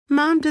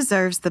Mom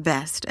deserves the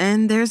best,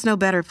 and there's no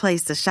better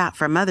place to shop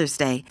for Mother's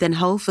Day than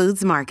Whole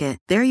Foods Market.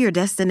 They're your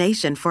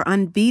destination for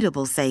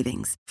unbeatable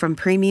savings, from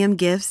premium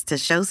gifts to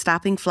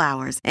show-stopping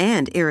flowers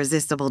and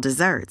irresistible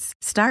desserts.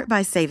 Start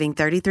by saving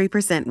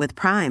 33% with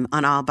Prime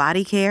on all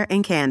body care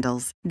and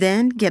candles.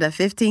 Then get a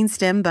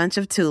 15-stem bunch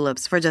of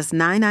tulips for just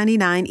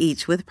 $9.99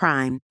 each with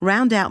Prime.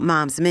 Round out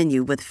Mom's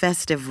menu with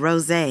festive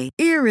rosé,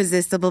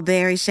 irresistible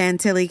berry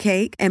chantilly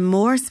cake, and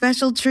more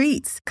special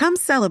treats. Come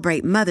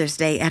celebrate Mother's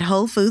Day at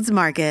Whole Foods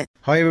Market.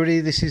 Hi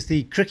everybody, this is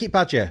the Cricket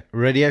Badger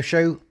Radio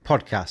Show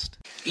podcast.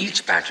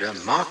 Each badger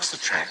marks the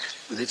track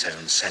with its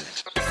own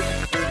scent.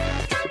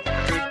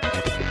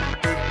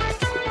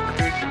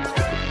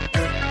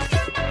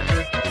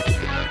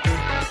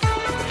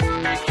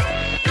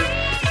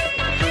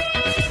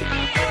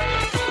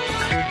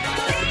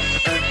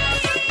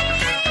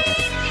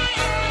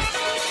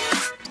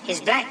 His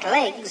black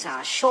legs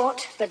are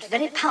short but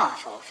very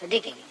powerful for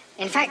digging.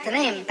 In fact, the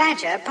name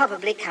badger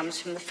probably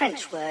comes from the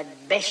French word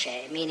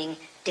bêcher, meaning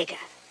digger.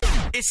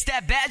 It's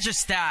that badger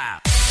style.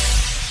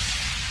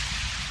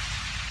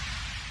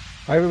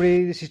 Hi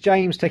everybody, this is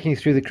James taking you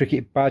through the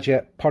Cricket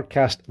Badger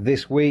podcast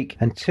this week,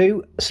 and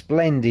two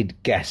splendid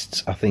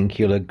guests, I think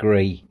you'll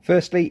agree.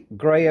 Firstly,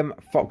 Graham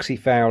Foxy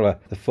Fowler,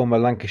 the former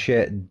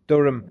Lancashire,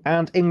 Durham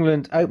and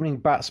England opening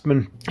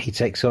batsman. He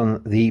takes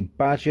on the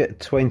Badger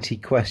 20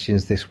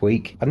 questions this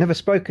week. I've never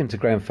spoken to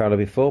Graham Fowler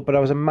before, but I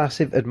was a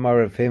massive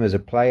admirer of him as a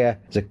player,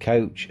 as a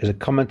coach, as a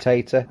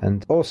commentator,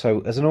 and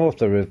also as an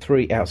author of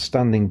 3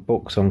 outstanding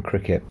books on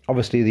cricket.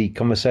 Obviously, the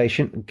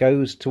conversation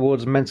goes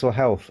towards mental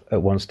health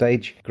at one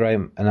stage.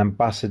 Graham, an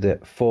ambassador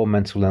for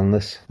mental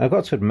illness. And I've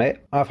got to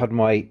admit, I've had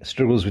my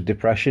struggles with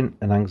depression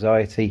and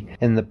anxiety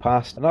in the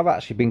past, and I've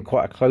actually been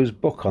quite a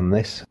closed book on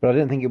this, but I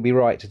didn't think it would be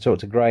right to talk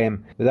to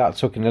Graham without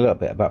talking a little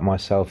bit about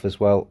myself as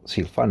well, so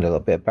you'll find a little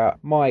bit about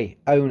my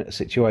own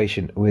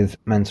situation with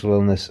mental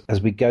illness as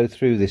we go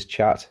through this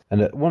chat.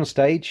 And at one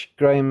stage,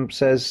 Graham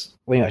says,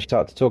 when you actually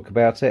start to talk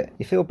about it,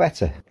 you feel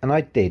better. And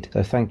I did.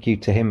 So thank you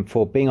to him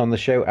for being on the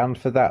show and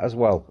for that as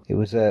well. It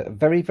was a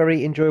very,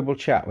 very enjoyable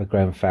chat with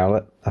Graham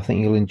Fowler. I think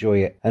you'll enjoy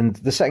it. And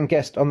the second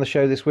guest on the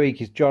show this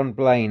week is John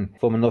Blaine,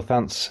 former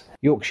Northants,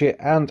 Yorkshire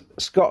and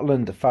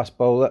Scotland fast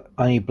bowler.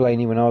 I knew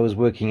Blaney when I was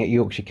working at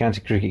Yorkshire County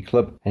Cricket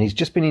Club, and he's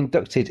just been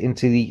inducted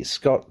into the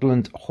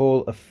Scotland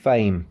Hall of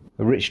Fame,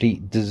 a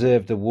richly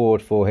deserved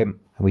award for him.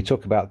 And we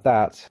talk about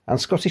that and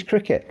Scottish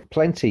cricket.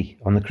 Plenty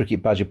on the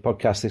Cricket Badger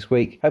podcast this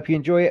week. Hope you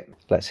enjoy it.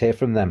 Let's hear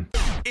from them.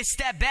 It's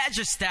that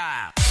badger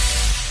style.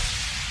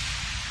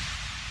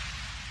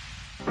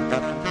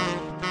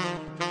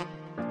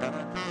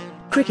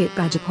 Cricket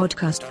Badger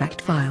podcast fact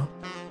file.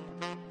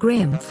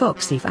 Graham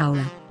Foxy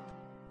Fowler.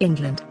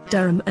 England,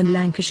 Durham and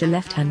Lancashire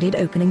left-handed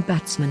opening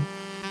batsman.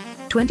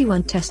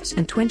 21 tests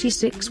and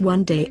 26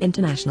 one-day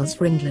internationals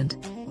for England.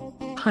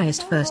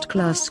 Highest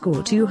first-class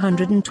score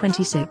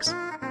 226.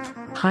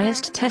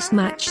 Highest test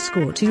match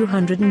score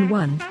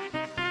 201.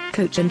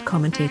 Coach and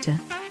commentator.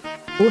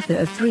 Author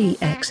of 3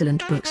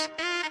 excellent books.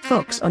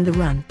 Fox on the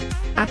Run.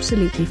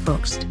 Absolutely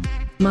foxed.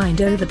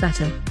 Mind over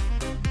batter.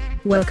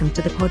 Welcome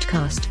to the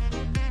podcast.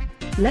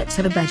 Let's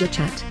have a badger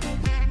chat.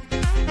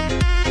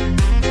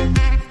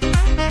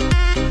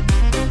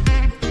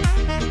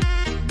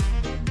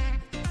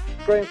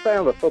 Graham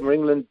Fowler, former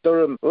England,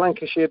 Durham,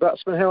 Lancashire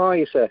batsman. How are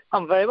you, sir?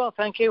 I'm very well,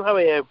 thank you. How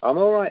are you? I'm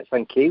all right,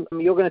 thank you.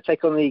 You're going to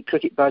take on the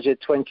Cricket Badger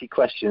 20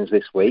 questions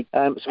this week.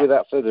 So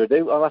without further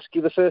ado, I'll ask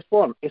you the first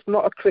one. If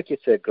not a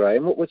cricketer,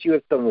 Graham, what would you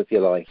have done with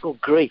your life?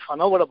 Good grief, I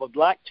know what I would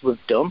like to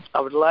have done.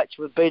 I would like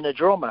to have been a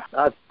drummer.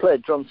 I've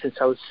played drums since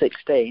I was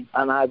 16,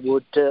 and I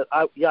would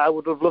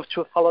have loved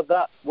to have followed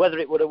that. Whether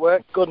it would have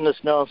worked, goodness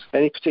knows.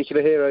 Any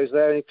particular heroes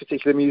there? Any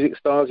particular music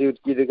stars you'd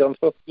have gone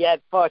for? Yeah,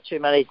 far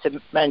too many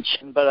to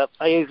mention, but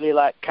I usually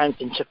like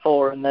counting to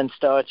 4 and then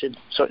started,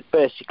 so it's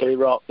basically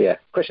rock. Yeah.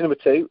 Question number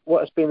 2, what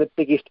has been the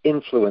biggest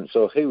influence,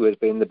 or who has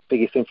been the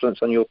biggest influence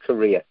on your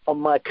career? On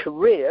my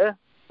career?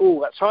 Oh,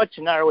 that's hard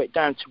to narrow it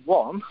down to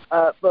one,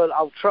 but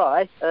I'll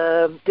try.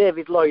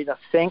 David Lloyd, I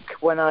think,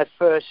 when I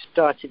first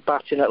started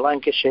batting at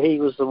Lancashire, he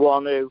was the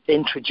one who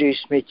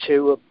introduced me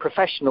to a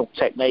professional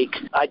technique.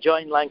 I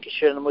joined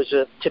Lancashire and was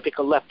a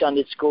typical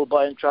left-handed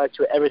schoolboy and tried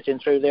to hit everything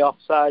through the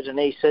offside, and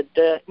he said,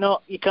 no,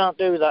 you can't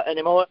do that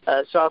anymore.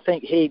 So I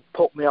think he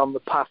put me on the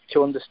path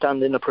to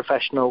understanding a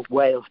professional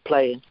way of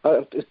playing.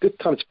 It's a good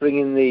time to bring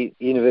in the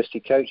university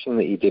coaching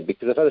that you did,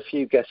 because I've had a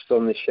few guests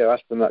on this show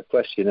ask them that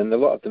question, and a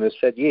lot of them have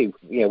said you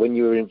know, when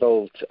you were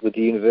involved with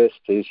the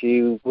universities,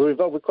 you were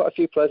involved with quite a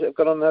few players that have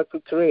gone on to have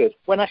good careers.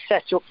 When I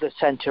set up the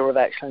Centre of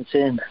Excellence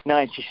in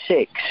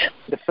 96,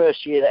 the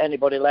first year that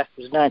anybody left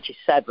was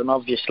 97,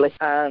 obviously,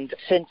 and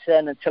since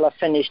then until I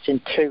finished in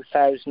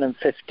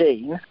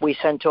 2015, we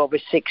sent over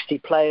 60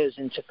 players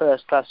into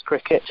first-class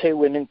cricket. 2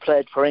 women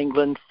played for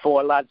England,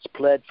 4 lads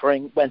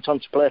went on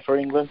to play for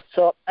England.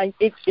 So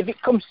if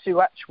it comes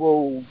to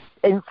actual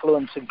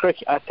influence in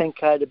cricket, I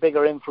think I had a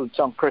bigger influence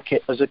on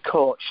cricket as a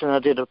coach than I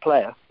did a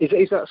player.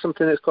 Is that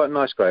something that's quite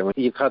nice, Graham, when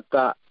you've had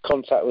that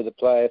contact with the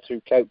player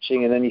through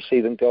coaching, and then you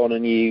see them go on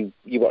and you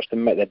watch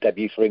them make their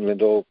debut for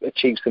England or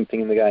achieve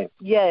something in the game?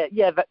 Yeah,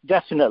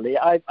 definitely.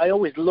 I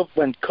always loved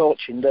when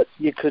coaching that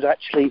you could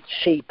actually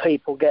see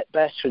people get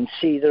better and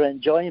see their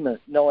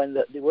enjoyment, knowing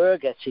that they were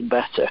getting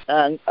better.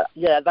 And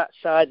that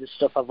side of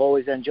stuff I've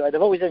always enjoyed.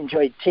 I've always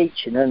enjoyed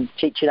teaching and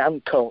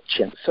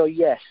coaching. So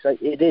yes,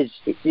 it is.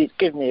 It's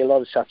given me a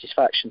lot of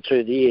satisfaction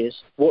through the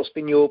years. What's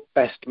been your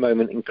best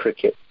moment in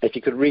cricket? If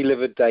you could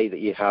relive a day that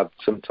you had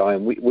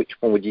sometime, which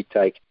one would you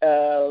take?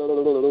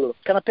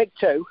 Can I pick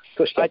two?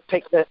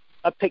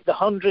 I'd pick the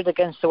 100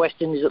 against the West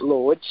Indies at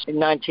Lords in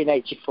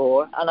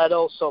 1984, and I'd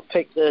also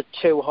pick the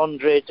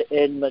 200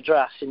 in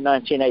Madras in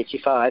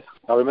 1985.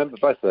 I remember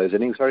both of those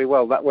innings very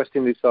well. That West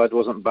Indies side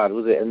wasn't bad,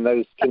 was it? And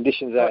those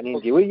conditions out in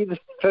India. Were you the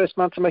first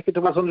man to make a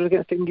double 100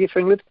 against India for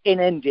England?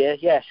 In India,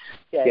 yes.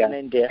 Yeah, in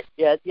India.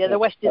 Yeah, the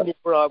West Indies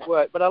were hard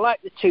work, but I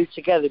like the two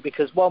together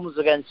because one was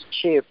against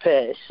sheer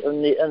pace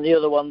and the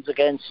other one's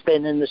against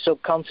spin in the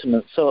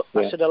subcontinent. So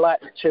I sort of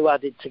like the two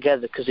added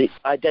together because it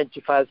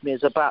identifies me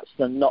as a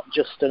batsman, not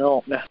just an opener.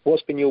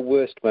 What's been your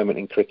worst moment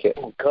in cricket?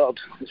 Oh, God,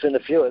 there's been a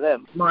few of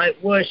them. My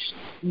worst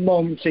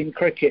moment in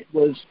cricket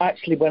was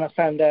actually when I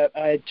found out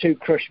I had two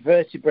crushed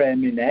vertebrae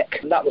in my neck.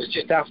 And that was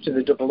just after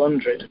the double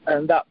 100,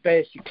 and that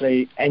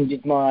basically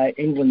ended my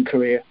England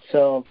career.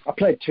 So I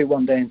played 2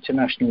 one-day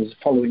internationals the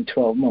following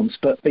 12 months,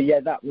 but yeah,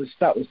 that was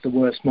the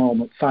worst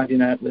moment,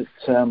 finding out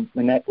that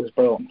my neck was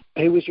broken.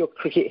 Who was your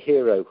cricket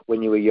hero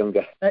when you were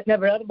younger? I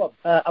never had one.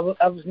 I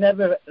was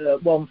never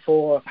one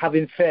for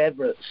having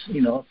favourites,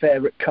 a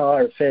favourite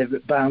car, a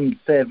favourite band,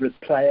 favourite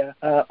player.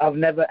 I've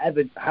never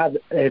ever had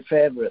a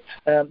favourite.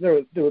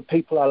 There were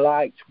people I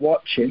liked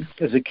watching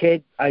as a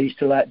kid. I used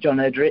to like John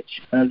Edrich,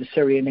 the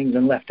Syrian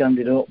England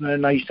left-handed opener,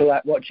 and I used to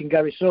like watching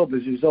Gary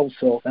Sobers, who's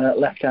also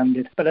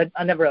left-handed. But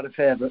I never had a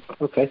favourite.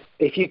 Okay.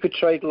 If you could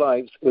trade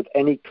lives with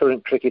any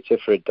current cricketer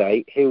for a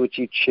day, who would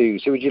you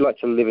choose? Who would you like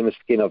to live in the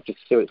skin of, just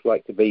to see what it's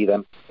like to be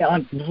them? Yeah,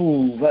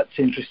 that's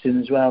interesting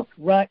as well.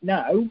 Right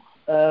now,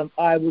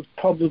 I would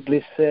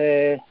probably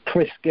say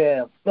Chris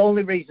Gale. The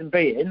only reason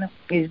being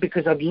is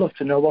because I'd love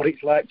to know what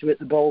it's like to hit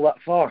the ball that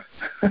far.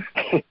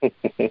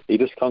 He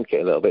does conk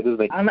it a little bit,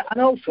 doesn't he?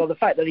 And also the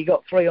fact that he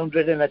got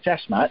 300 in a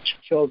test match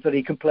shows that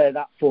he can play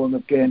that form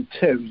of game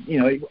too.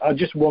 I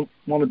just want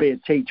to be a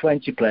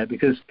T20 player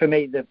because for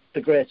me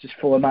the greatest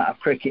format of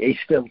cricket is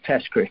still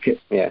test cricket.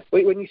 Yeah.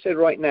 When you said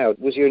right now,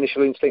 was your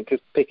initial instinct to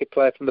pick a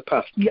player from the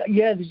past?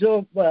 Yeah,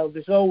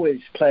 there's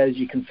always players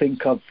you can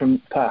think of from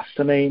the past.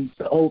 I mean,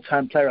 the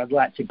all-time player I'd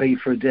like to be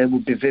for a day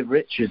would be Viv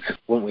Richards.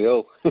 Wouldn't we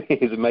all?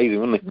 He's amazing,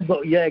 wasn't he?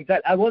 But yeah,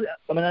 exactly.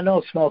 I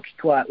know Smokey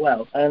quite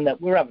well, and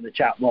we were having a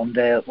chat one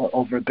day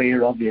over a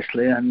beer,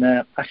 obviously, and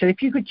I said,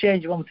 if you could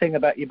change one thing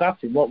about your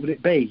batting, what would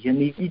it be?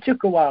 And he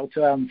took a while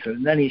to answer,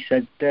 and then he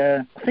said,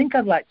 I think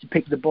I'd like to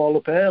pick the ball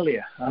up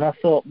earlier. And I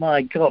thought,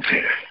 my God,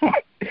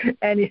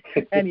 any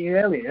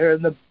earlier,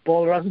 and the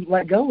bowler hasn't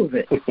let go of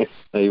it.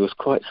 He was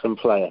quite some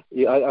player.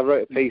 I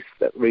wrote a piece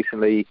that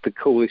recently, the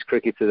coolest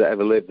cricketer that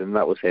ever lived, and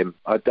that was him.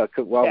 I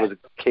was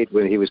a kid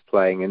when he was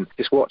playing, and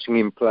just watching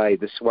him play,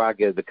 the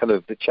swagger, the kind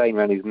of the chain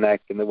around his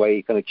neck, and the way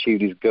he kind of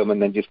chewed his gum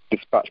and then just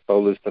dispatched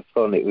bowlers for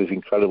fun, it was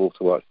incredible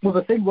to watch. Well,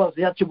 the thing was,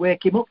 they had to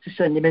wake him up to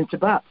send him into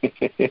bat.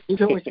 He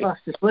was always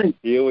fast asleep.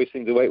 He always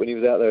seemed to wait when he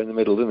was out there in the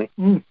middle, didn't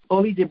he?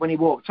 All he did when he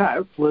walked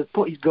out was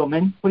put his gum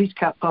in, put his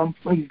cap on,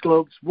 put his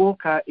gloves,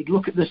 walk out, he'd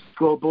look at the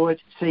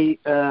scoreboard, see,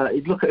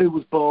 he'd look at who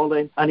was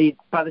bowling, and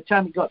by the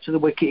time he got to the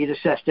wicket, he'd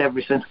assessed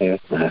everything. Yeah,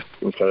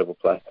 incredible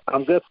play.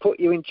 I'm going to put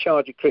you in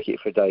charge of cricket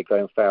for a day,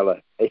 Graham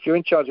Fowler. If you're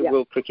in charge of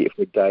world cricket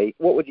for a day,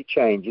 what would you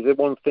change? Is there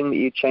one thing that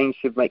you'd change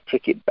to make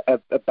cricket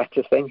a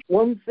better thing?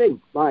 One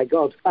thing, my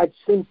God, I'd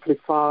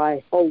simplify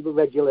all the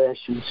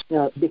regulations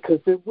because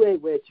they're way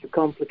too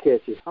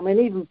complicated. I mean,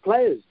 even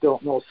players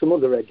don't know some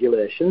of the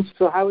regulations,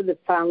 so how are the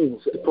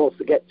fans supposed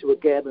to get to a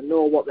game and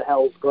know what the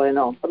hell's going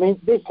on? I mean,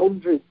 this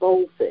 100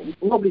 ball thing,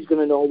 nobody's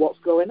going to know what's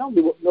going on.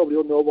 Nobody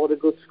will know what a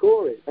good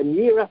score is. And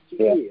year after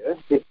year,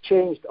 they've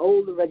changed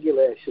all the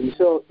regulations,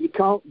 so you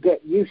can't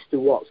get used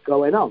to what's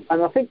going on.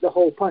 And I think the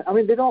whole point, I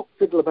mean, they don't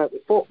fiddle about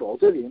with football,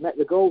 do they? Make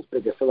the goals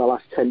bigger for the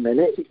last 10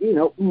 minutes.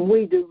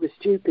 We do the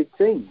stupid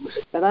things.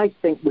 And I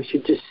think we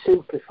should just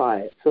simplify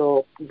it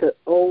so that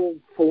all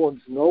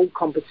forms and all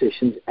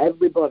competitions,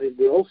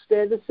 they all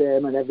stay the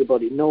same and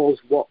everybody knows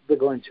what they're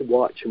going to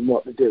watch and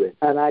what they're doing.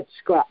 And I'd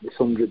scrap this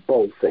 100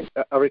 ball thing.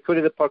 I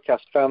recorded a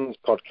fans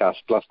podcast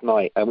last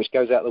night, which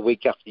goes out the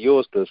week after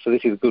yours does, so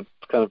this is a good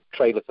kind of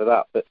trailer for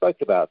that. But spoke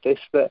about this,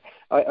 that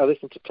I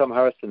listened to Tom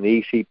Harrison,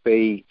 the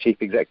ECB chief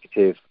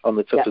executive, on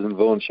the Tutters and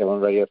Vaughan show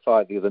on Radio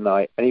 5 the other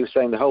night, and he was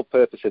saying the whole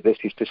purpose of this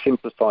is to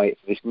simplify it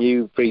for this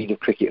new breed of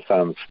cricket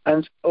fans.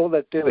 And all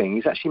they're doing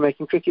is actually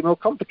making cricket more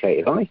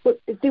complicated, aren't they? But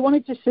if they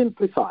wanted to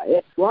simplify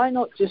it, why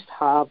not just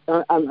have,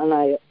 and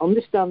I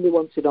understand they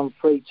want it on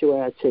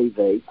free-to-air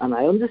TV, and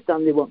I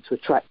understand they want to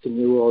attract a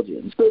new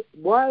audience, but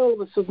why all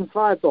of a sudden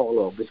 5 ball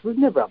overs? We've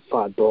never had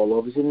 5 ball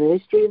overs in the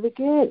history of the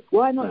game.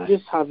 Why not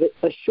just have it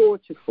a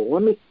shorter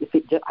form, if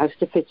it has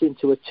to fit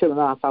into a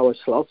 2.5-hour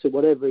slot or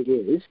whatever it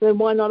is, then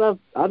why not have,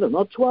 I don't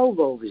know, 12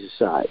 overs a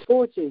side,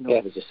 14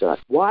 overs a side?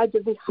 Why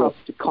do they have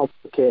to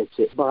complicate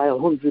it by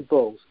 100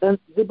 balls? And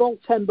they bowl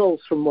 10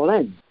 balls from one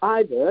end.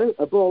 Either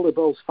a bowler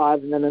bowls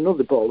 5 and then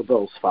another bowler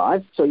bowls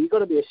 5, so you've got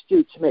to be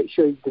astute to make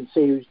sure you can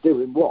see who's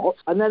doing what,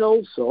 and then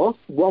also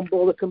one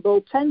bowler can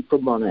bowl 10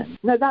 from one end.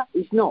 Now that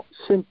is not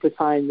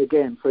simplifying the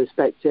game for a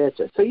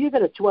spectator. So you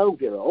get a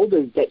 12-year-old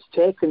who gets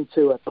taken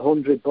to a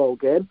 100-ball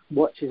game,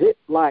 watches it,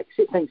 likes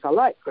it, thinks I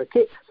like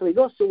cricket, so he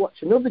goes to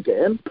watch another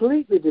game,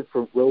 completely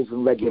different rules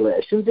and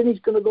regulations, and he's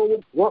going to go,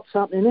 well, what's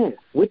happening here?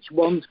 Which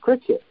one's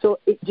cricket? So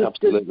it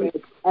just doesn't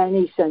make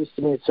any sense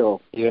to me at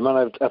all. You're a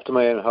man after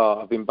my own heart.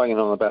 I've been banging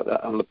on about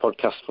that on the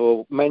podcast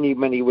for many,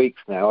 many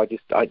weeks now. It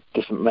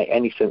doesn't make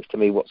any sense to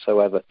me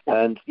whatsoever.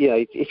 And,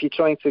 if you're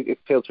trying to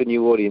appeal to a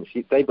new audience,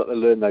 they've got to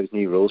learn those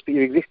new rules, but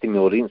your existing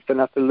audience don't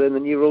have to learn the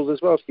new rules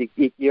as well. So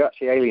you're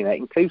actually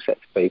alienating two sets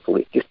of people.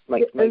 It just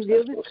makes no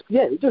sense.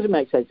 Yeah, it doesn't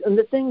make sense. And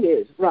the thing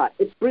is, right,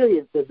 it's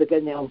brilliant that they're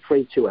getting it on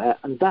free-to-air,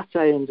 and that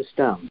I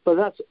understand. But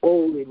that's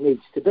all it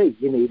needs to be.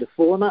 You need a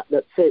format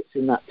that fits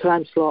in that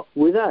time slot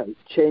without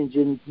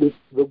changing the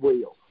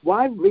wheel.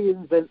 Why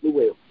reinvent the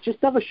wheel? Just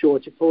have a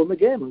shorter form of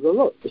game and go,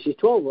 look, this is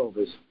 12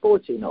 overs,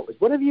 14 overs,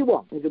 whatever you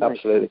want.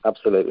 Absolutely.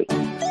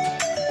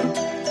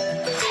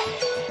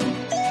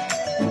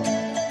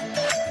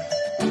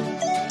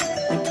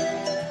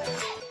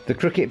 The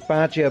Cricket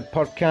Badger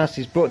podcast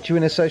is brought to you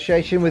in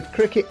association with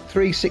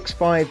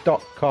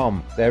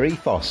Cricket365.com. Their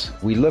ethos: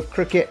 we love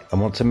cricket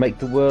and want to make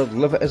the world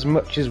love it as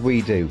much as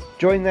we do.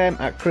 Join them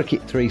at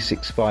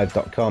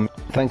Cricket365.com.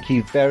 Thank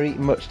you very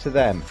much to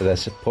them for their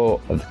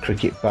support of the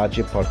Cricket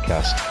Badger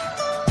podcast.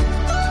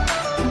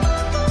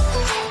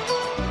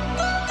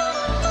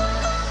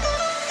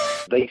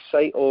 They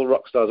say all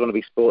rock stars want to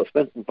be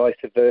sportsmen and vice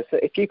versa.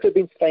 If you could have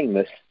been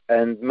famous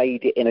and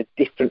made it in a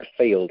different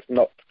field,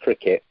 not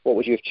cricket, what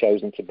would you have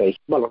chosen to be?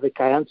 Well, I think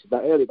I answered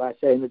that earlier by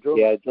saying the drummer.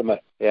 Yeah, drummer.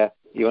 Yeah.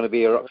 You want to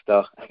be a rock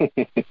star?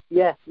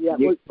 Yeah.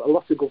 Look, a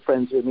lot of good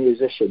friends are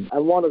musicians,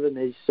 and one of them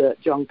is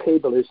John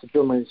Keeble, who's the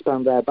drummer in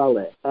Spandau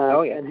Ballet.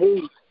 And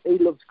he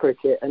loves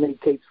cricket and he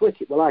keeps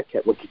wicket. Well, I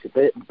kept wicket a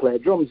bit and play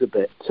drums a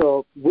bit.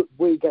 So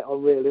we get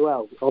on really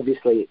well.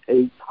 Obviously,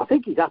 I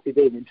think he's happy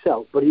being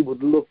himself, but he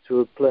would love to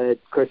have played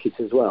cricket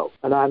as well.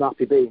 And I'm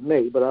happy being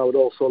me, but I would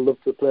also love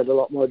to have played a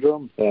lot more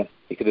drums. Yeah.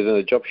 You could have done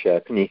a job share,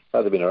 couldn't you? That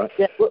would have been all right.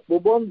 Yeah, well,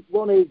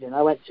 one evening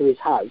I went to his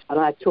house and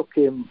I took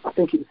him, I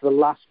think it was the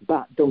last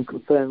bat Duncan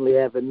Fernley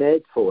ever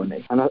made for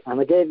me, and I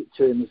gave it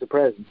to him as a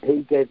present.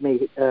 He gave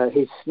me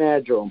his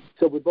snare drum,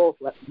 so we both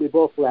left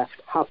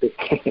happy.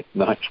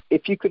 Nice.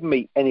 If you could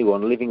meet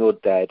anyone, living or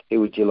dead, who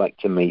would you like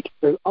to meet?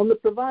 So on the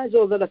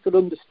proviso that I could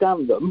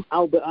understand them,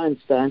 Albert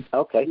Einstein.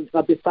 Okay.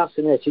 I'd be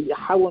fascinated.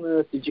 How on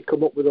earth did you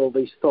come up with all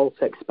these thought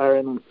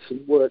experiments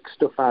and work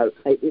stuff out?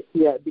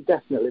 It'd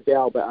definitely be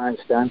Albert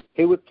Einstein.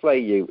 Who would play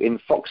you in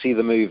Foxy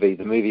the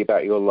movie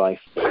about your life?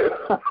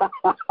 I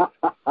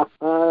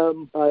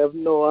have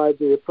no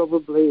idea.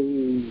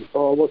 Probably,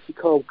 what's he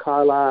called?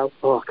 Carlyle.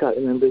 I can't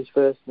remember his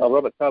first name. Oh,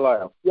 Robert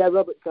Carlyle. Yeah,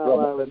 Robert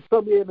Carlyle. And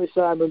probably him and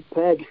Simon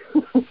Pegg.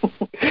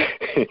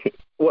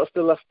 What's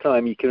the last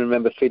time you can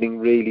remember feeling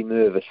really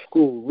nervous?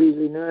 Oh,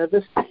 really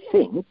nervous? I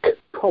think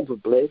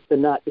probably the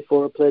night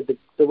before I played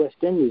the West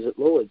Indies at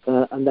Lloyd's,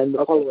 and then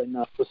the following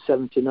night was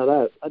 70 not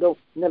out. I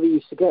never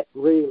used to get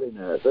really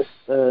nervous,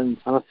 and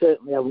I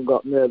certainly haven't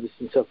got nervous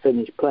since I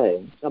finished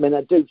playing. I mean,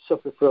 I do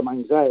suffer from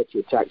anxiety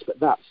attacks, but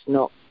that's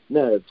not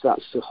nerves.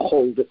 That's a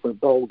whole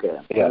different ball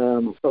game. Yeah.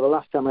 So the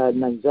last time I had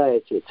an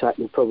anxiety attack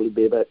would probably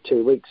be about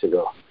 2 weeks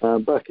ago.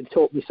 But I can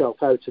talk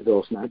myself out of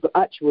those now. But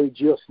actually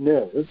just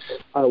nerves,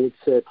 I would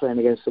say, playing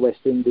against the West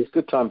Indies.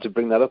 Good time to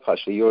bring that up,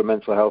 actually. You're a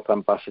mental health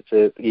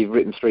ambassador. You've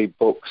written 3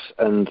 books,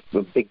 and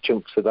the big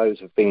chunks of those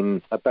have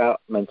been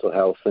about mental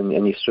health and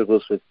your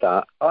struggles with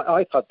that.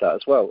 I've had that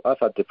as well. I've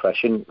had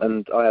depression,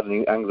 and I had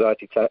an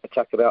anxiety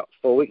attack about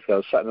 4 weeks ago. I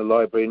was sat in the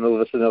library, and all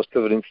of a sudden I was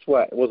covered in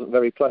sweat. It wasn't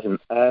very pleasant.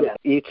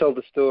 You told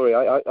the story.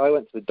 I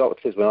went to the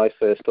doctors when I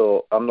first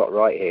thought, I'm not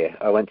right here.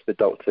 I went to the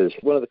doctors.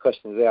 One of the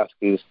questions they asked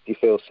you was, do you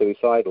feel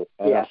suicidal?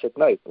 And I said,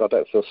 no, I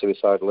don't feel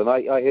suicidal. And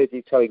I heard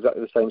you tell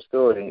exactly the same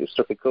story, and it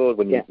struck a chord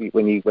when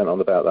you went on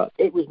about that.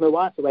 It was my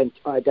wife who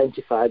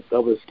identified I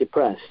was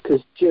depressed,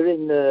 because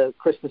during the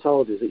Christmas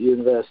holidays at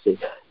university,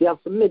 you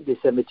have from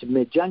mid-December to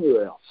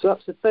mid-January off. So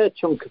that's a fair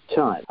chunk of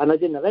time. And I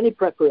didn't have any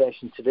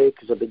preparation to do,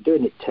 because I've been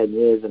doing it 10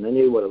 years and I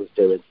knew what I was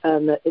doing.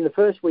 And in the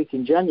first week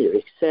in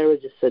January, Sarah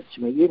just said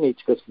to me, you need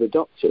to go to the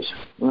doctors.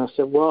 And I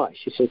said, why?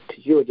 She said,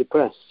 because you were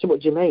depressed. I said,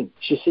 what do you mean?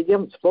 She said, you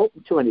haven't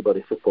spoken to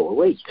anybody for 4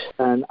 weeks.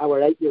 And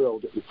our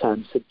 8-year-old at the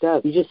time said,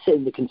 Dad, you just sit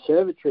in the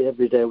conservatory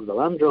every day with the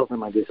Land Rover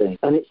magazine.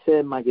 And it's the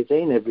same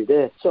magazine every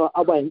day. So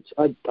I went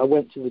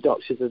to the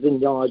doctors. I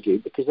didn't argue,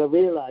 because I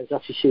realised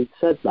after she'd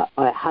said that,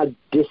 I had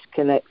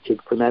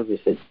disconnected from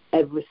everything.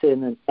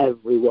 everything and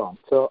everyone.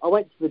 So I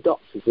went to the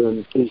doctors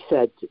and he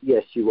said,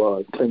 yes, you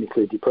are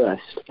clinically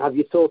depressed. Have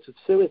you thought of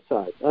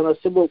suicide? And I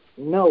said, well,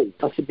 no.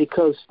 I said,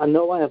 because I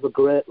know I have a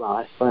great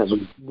life. I have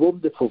a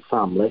wonderful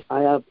family.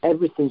 I have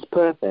everything's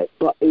perfect,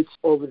 but it's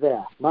over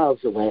there,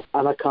 miles away,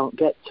 and I can't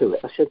get to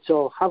it. I said,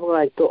 so have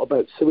I thought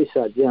about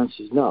suicide? The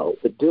answer is no.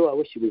 But do I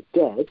wish he was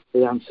dead?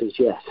 The answer is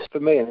yes. For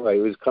me, anyway,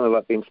 it was kind of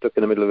like being stuck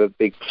in the middle of a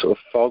big sort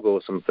of fog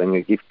or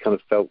something. You kind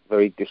of felt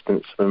very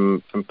distant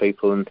from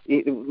people, and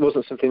it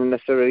wasn't something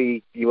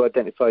necessarily you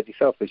identified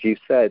yourself, as you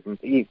said. And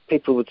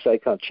people would say,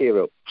 can't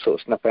cheer up, sort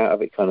of snap out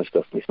of it kind of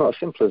stuff. And it's not as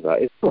simple as that,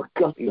 is it? Oh,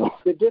 God, no.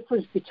 The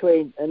difference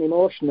between an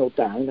emotional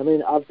down, I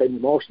mean, I've been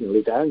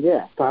emotionally down,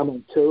 yeah. If I'm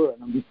on tour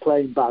and I'm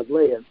playing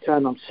badly and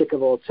I'm sick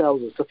of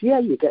hotels and stuff, yeah,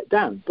 you get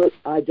down. But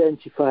I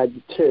identified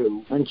the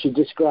two, and she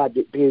described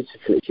it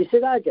beautifully. She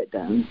said, I get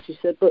down. She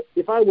said, but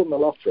if I won the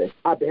lottery,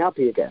 I'd be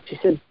happy again. She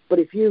said, but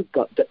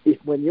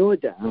when you're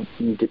down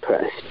and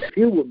depressed, if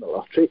you won the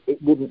lottery,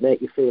 it wouldn't make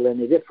you feel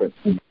any different.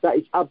 That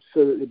is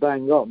absolutely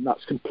bang on.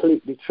 That's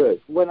completely true.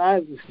 When I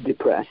was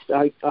depressed,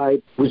 I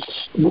was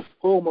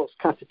almost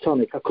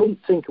catatonic. I couldn't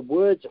think of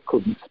words. I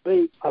couldn't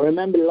speak. I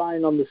remember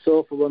lying on the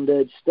sofa one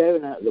day, just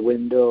staring out the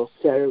window.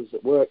 Sarah was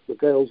at work, the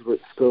girls were at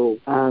school,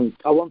 and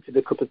I wanted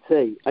a cup of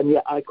tea, and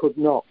yet I could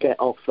not get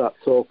off that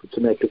sofa to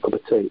make a cup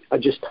of tea. I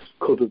just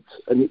couldn't,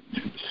 and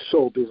it's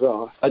so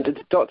bizarre.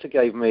 The doctor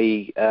gave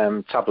me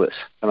tablets,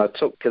 and I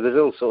took, because there's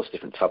all sorts of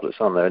different tablets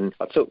on there, and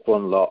I took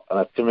one lot, and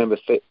I can remember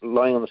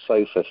lying on the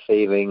sofa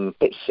feeling a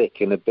bit sick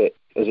and a bit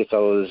as if I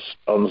was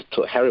on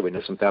heroin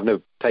or something. I've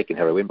never taken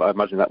heroin, but I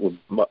imagine that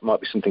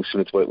might be something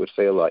similar to what it would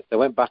feel like. I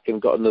went back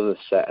and got another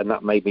set, and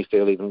that made me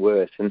feel even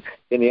worse. And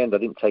in the end, I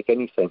didn't take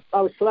anything.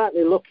 I was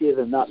slightly luckier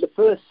than that. The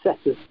first set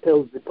of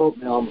pills they put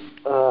me on,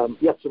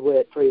 you have to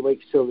wait 3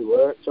 weeks till they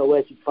work. So I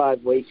waited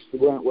 5 weeks. They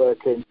weren't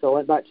working. So I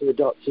went back to the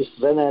doctors.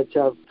 Then I had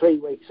to have 3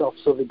 weeks off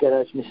so they get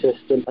out of my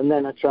system. And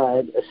then I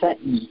tried a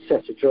second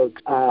set of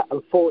drugs.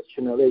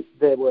 Unfortunately,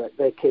 they worked.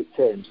 They kicked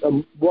in.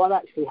 And what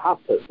actually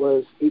happened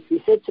was,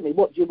 he said to me,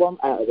 what do you want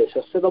out of this?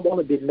 I said, I want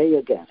to be me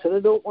again. I said, I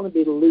don't want to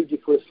be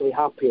ludicrously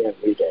happy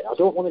every day. I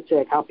don't want to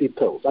take happy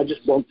pills. I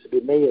just want to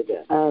be me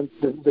again. And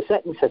the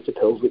second set of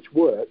pills, which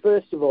worked,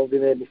 first of all, they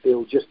made me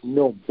feel just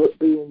numb. But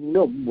being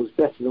numb was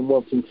better than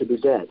wanting to be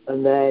dead.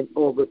 And then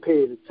over a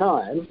period of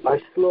time, I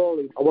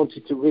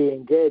wanted to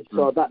re-engage.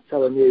 So that's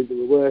how I knew they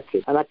were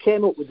working. And I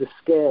came up with a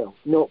scale,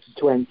 0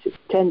 to 20.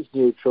 10's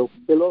neutral.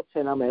 Below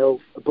 10, I'm ill.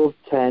 Above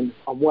 10,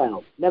 I'm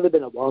well. Never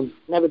been a 1,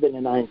 never been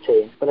a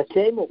 19. But I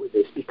came up with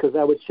this because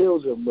our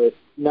children were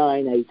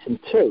 9, 8 and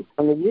 2,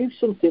 and I knew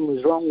something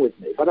was wrong with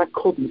me, but I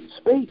couldn't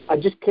speak. I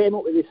just came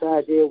up with this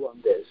idea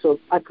one day, so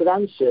I could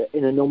answer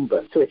in a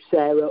number. So if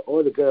Sarah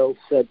or the girls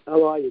said,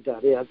 how are you,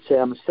 Daddy? I'd say,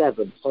 I'm a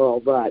 7.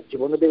 All right, do you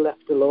want to be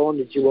left alone?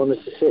 Did you want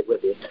us to sit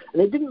with you?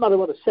 And it didn't matter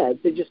what I said,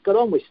 they just got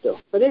on with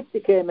stuff. But if they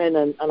came in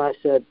and I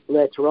said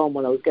later on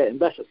when I was getting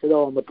better, I said,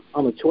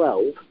 I'm a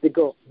 12, they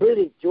go,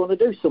 brilliant, do you want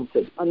to do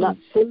something? And that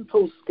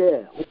simple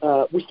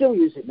scale, we still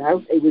use it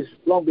now. It was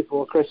long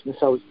before Christmas,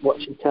 I was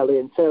watching telly,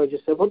 and Sarah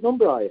just said, what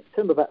number are you? I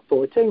said, I'm about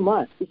 14,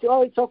 why? She said,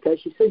 oh, it's okay.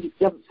 She said, you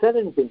haven't said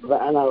anything for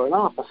about an hour and a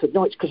half. I said,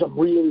 no, it's because I'm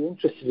really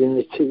interested in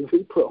the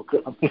TV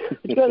programme. She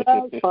said,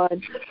 oh, it's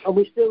fine. And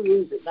we still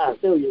use it now,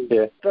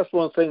 That's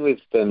one thing with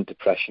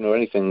depression or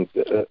anything,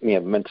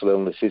 mental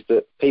illness, is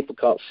that people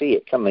can't see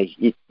it, can they?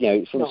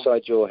 It's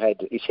inside your head,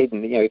 it's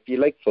hidden. If your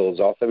leg falls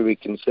off, everybody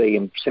can see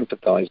and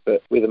sympathise,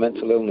 but with a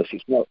mental illness,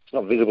 it's not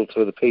visible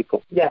to other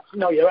people. Yeah,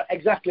 no, you're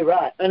exactly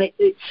right. And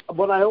it's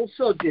what I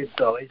also did,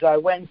 though, is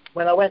when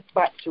I went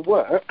back to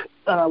work,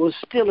 and I was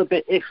still a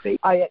bit iffy,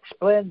 I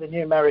explained the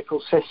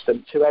numerical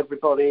system to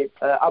everybody.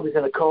 I was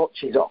in a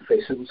coach's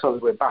office, and so there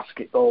were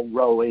basketball,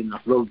 rowing,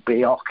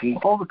 rugby, hockey.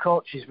 All the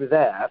coaches were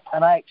there,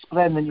 and I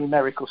explained the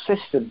numerical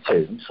system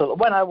to them, so that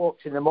when I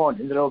walked in the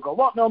morning, they'd all go,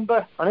 what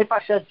number? And if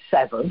I said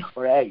 7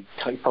 or 8,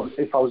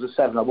 if I was a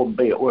 7, I wouldn't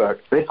be at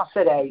work. But if I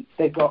said 8,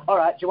 they'd go, all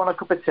right, do you want a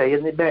cup of tea?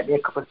 And they'd make me a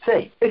cup of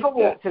tea. If I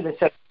walked in and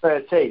said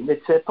 13,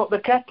 they'd say, put the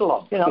kettle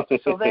on.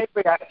 So they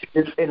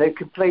reacted in a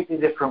completely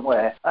different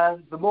way.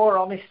 And the more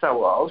honest I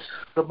was,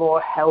 the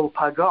more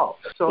help I got.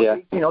 So,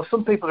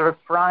 some people are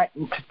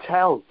frightened to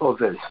tell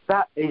others.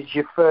 That is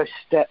your first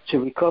step to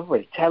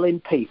recovery, telling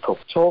people,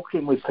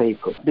 talking with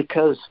people.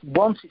 Because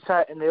once it's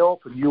out in the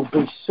open, you'll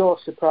be so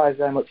surprised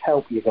how much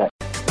help you get.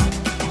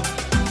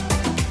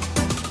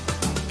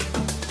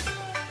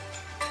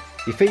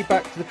 Your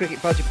feedback to the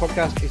Cricket Badger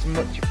podcast is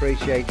much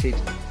appreciated.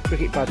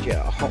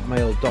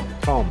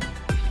 cricketbadger@hotmail.com.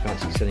 If you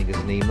fancy sending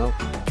us an email,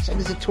 send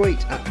us a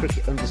tweet at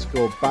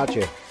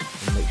cricket_badger,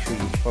 and make sure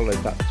you follow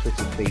that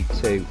Twitter feed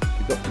too.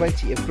 We've got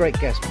plenty of great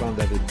guests planned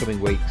over the coming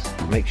weeks.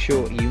 Make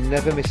sure you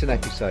never miss an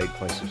episode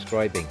by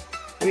subscribing.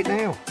 Do it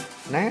now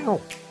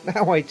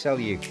I tell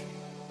you.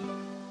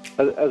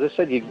 As I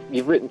said,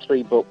 you've written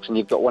 3 books, and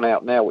you've got one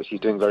out now, which is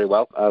doing very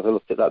well. I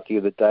looked at that the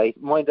other day.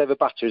 Mind Over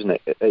Batter, isn't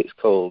it? It's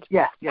called.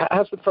 Yeah.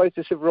 Has the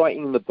process of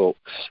writing the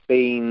books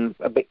been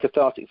a bit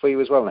cathartic for you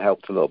as well and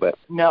helped a little bit?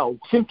 No,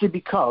 simply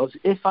because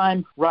if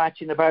I'm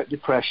writing about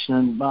depression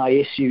and my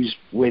issues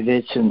with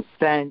it, and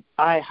then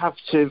I have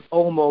to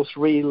almost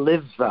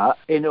relive that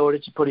in order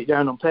to put it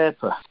down on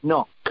paper,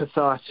 not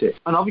cathartic.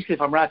 And obviously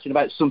if I'm writing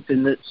about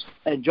something that's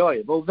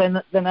enjoyable,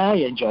 then I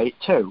enjoy it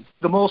too.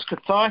 The most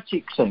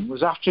cathartic thing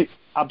was after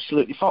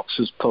Absolutely Fox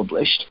was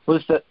published,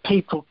 was that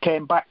people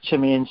came back to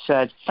me and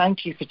said,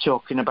 thank you for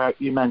talking about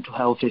your mental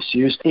health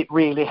issues. It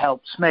really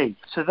helps me.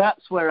 So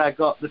that's where I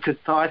got the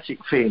cathartic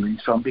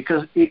feelings from,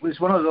 because it was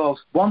one of those,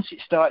 once it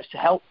starts to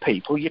help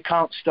people, you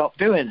can't stop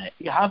doing it.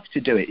 You have to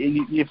do it.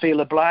 You feel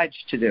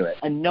obliged to do it.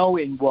 And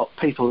knowing what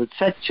people had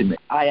said to me,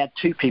 I had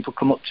 2 people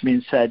come up to me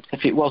and said,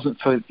 if it wasn't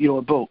for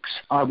your books,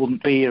 I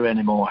wouldn't be here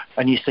anymore.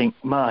 And you think,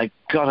 my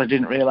God, I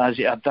didn't realise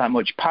it had that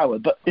much power.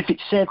 But if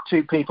it saved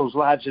 2 people's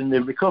lives and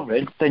they're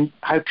recovering, then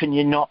how can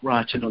you not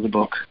write another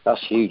book? That's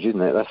huge, isn't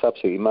it? That's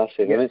absolutely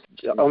massive. Yeah. I mean,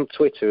 on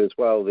Twitter as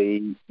well,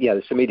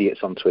 there's some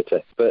idiots on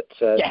Twitter. But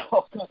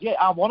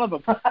I'm one of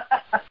them.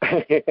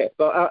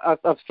 But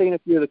I've seen a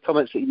few of the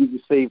comments that you've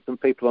received from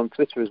people on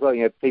Twitter as well.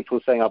 You know, people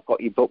saying, I've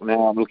got your book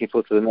now, I'm looking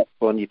forward to the next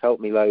one, you've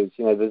helped me loads.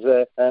 You know, there's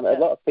a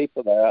lot of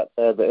people out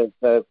there that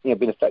have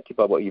been affected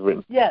by what you've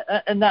written. Yeah,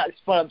 and that's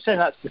what I'm saying,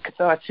 that's the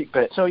cathartic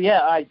bit. So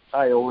yeah,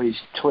 I always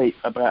tweet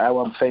about how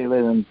I'm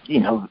feeling and, you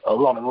know, a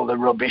lot of other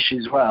rubbish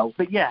as well.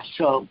 But yeah,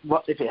 so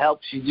what if it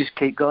helps, you just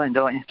keep going,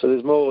 don't you? So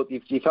there's more,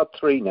 you've had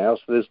 3 now,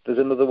 so there's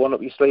another one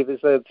up your sleeve, is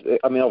there?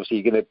 I mean, obviously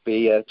you're going to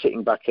be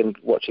sitting back and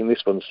watching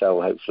this one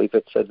sell, hopefully,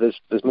 but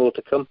there's more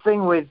to come. The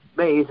thing with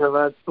me is I've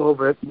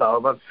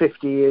had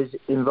 50 years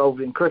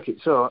involved in cricket,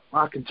 so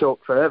I can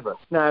talk forever.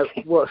 Now,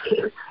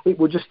 it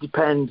will just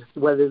depend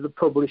whether the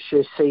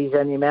publisher sees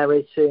any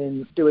merit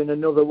in doing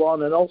another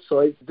one, and also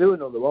if they do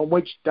another one,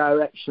 which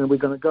direction are we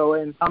going to go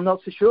in? I'm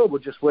not so sure.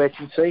 We'll just wait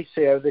and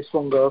see how this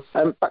one goes.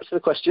 Back to the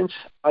questions.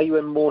 Are you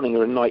a morning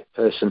or a night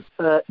person?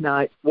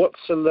 Night. What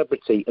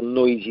celebrity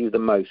annoys you the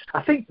most?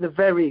 I think the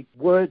very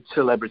word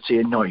celebrity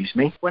annoys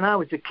me. When I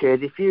was a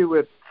kid, if you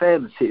were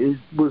famous, it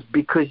was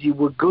because you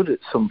were good at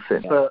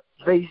something. Yeah. But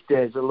these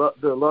days, there are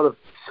a lot of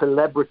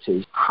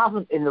celebrities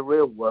haven't in the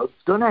real world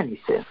done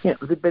anything. You know,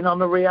 they've been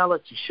on a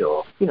reality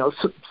show. You know,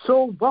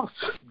 so what?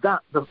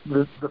 That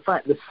the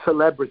fact the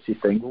celebrity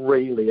thing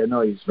really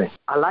annoys me.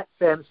 I like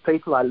famous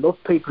people. I love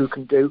people who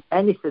can do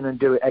anything and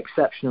do it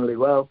exceptionally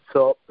well.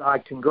 So I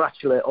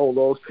congratulate all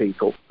those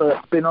people.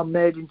 But been on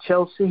Made in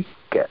Chelsea,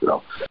 get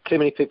lost. Too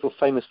many people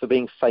famous for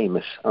being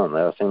famous, aren't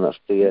there? I think that's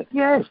the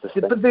yes, that's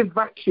the but they're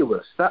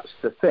vacuous. That's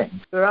the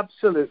thing. They're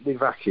absolutely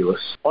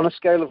vacuous. On a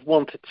scale of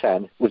 1 to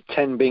 10, with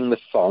 10 being the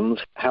Fonz,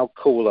 how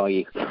cool are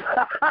you?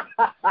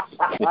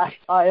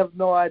 I have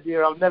no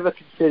idea. I've never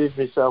considered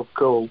myself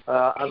cool,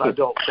 and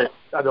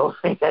I don't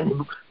think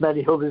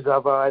many others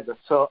have either.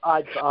 So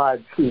I'd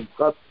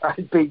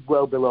be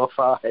well below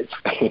 5.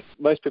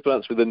 Most people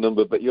answer with a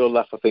number, but your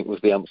laugh, I think,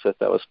 was the answer.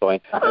 That was fine.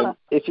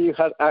 If you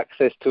had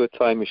access to a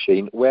time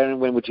machine, where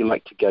and when would you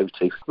like to go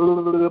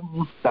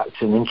to?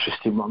 That's an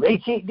interesting one.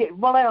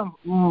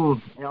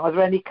 Are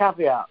there any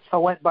caveats? If I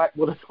went back,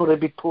 would I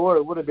be poor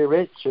or would I be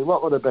rich? Or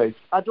what would I be?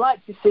 I'd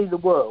like to see the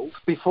world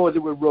before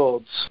there were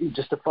roads,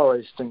 just a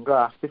forest and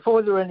grass.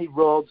 Before there were any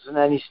roads and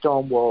any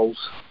stone walls,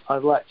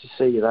 I'd like to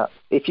see that.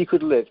 If you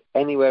could live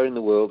anywhere in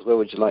the world, where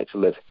would you like to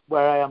live?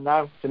 Where I am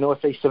now, the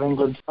northeast of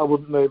England. I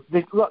wouldn't move.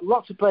 There's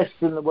lots of places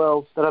in the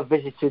world that I've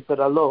visited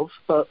that I love,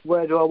 but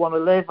where do I want to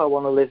live? I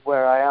want to live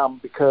where I am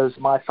because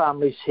my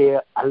family's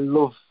here. I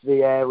love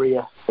the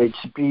area.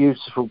 It's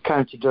beautiful.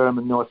 County Durham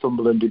and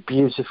Northumberland are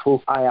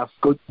beautiful. I have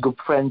good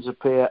friends up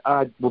here.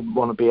 I wouldn't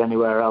want to be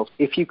anywhere else.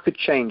 If you could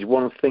change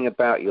one thing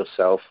about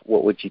yourself,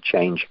 what would you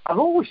change? I've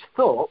always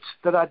thought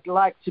that I'd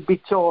like to be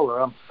taller.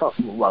 I'm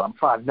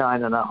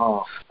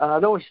 5'9.5", and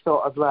I'd always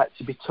thought I'd like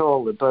to be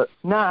taller, but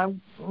now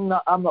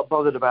I'm not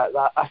bothered about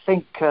that. I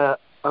think I'd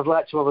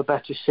like to have a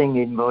better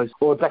singing voice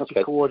or a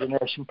better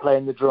coordination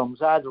playing the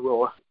drums, either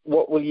or.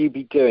 What will you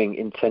be doing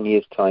in 10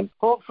 years' time?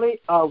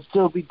 Hopefully, I'll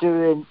still be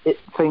doing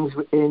things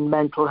in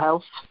mental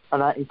health,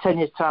 and in 10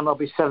 years' time, I'll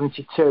be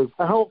 72.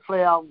 And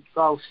hopefully,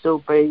 I'll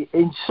still be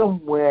in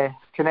some way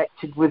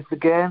connected with the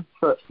game,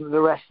 but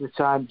the rest of the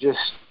time, just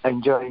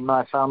enjoying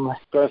my family.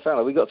 Graham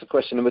Fowler, we got to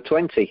question number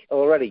 20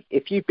 already.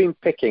 If you've been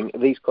picking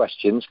these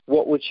questions,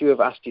 what would you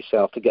have asked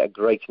yourself to get a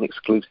great and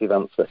exclusive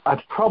answer?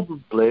 I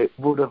probably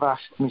would have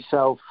asked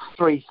myself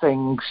 3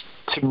 things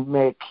to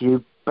make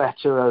you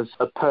better as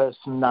a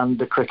person and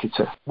a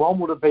cricketer. One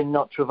would have been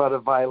not to have had a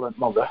violent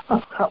mother.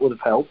 That would have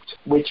helped,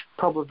 which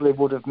probably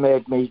would have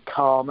made me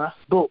calmer.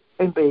 But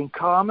in being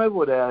calmer,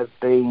 would I have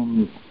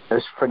been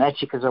as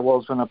frenetic as I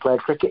was when I played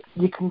cricket?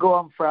 You can go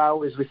on for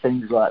hours with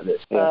things like this.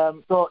 Yeah.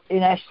 But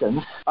in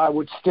essence, I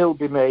would still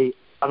be me,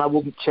 and I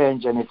wouldn't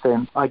change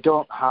anything. I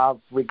don't have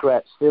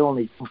regrets. The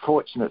only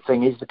unfortunate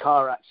thing is the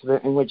car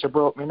accident in which I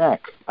broke my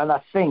neck. And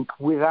I think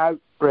without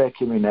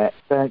breaking my neck,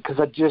 because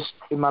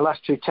in my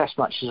last 2 test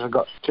matches, I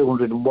got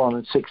 201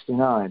 and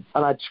 69,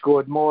 and I'd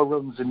scored more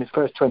runs in my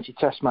first 20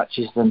 test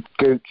matches than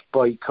Gooch,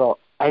 Boycott,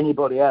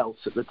 anybody else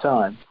at the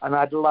time, and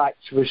I'd like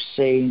to have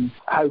seen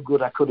how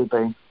good I could have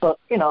been. But,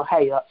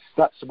 hey,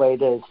 that's the way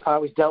it is. I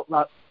was dealt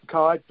that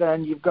card,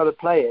 then you've got to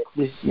play it.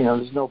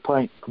 There's no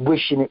point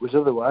wishing it was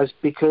otherwise,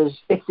 because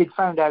if they'd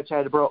found out I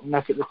had a broken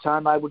neck at the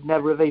time, I would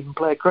never have even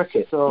played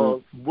cricket.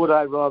 So would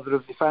I rather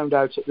have found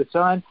out at the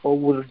time, or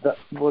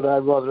would I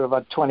rather have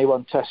had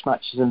 21 test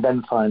matches and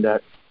then find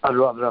out? I'd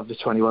rather have the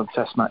 21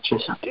 test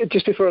matches.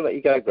 Just before I let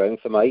you go, Graham,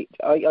 for me,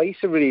 I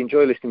used to really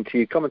enjoy listening to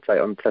you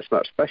commentate on Test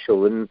Match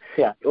Special, and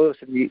all of a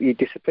sudden you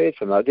disappeared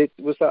from that.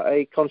 Was that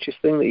a conscious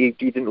thing that you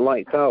didn't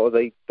like that, or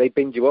they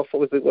binned you off?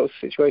 What was the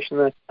situation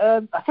there?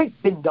 I think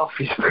binned off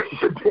is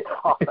a bit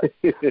hard.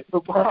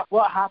 But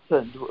what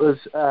happened was,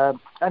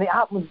 and it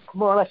happened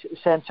more or less at the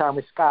same time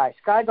with Sky.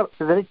 Sky got,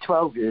 so they did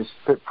 12 years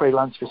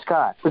freelance for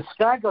Sky. But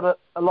Sky got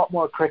a lot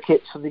more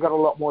cricket, so they got a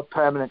lot more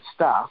permanent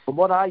staff. And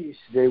what I used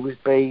to do was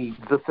be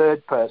the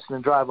third person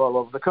and drive all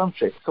over the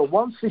country. So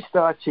once they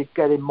started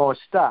getting more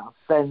staff,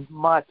 then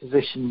my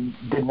position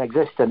didn't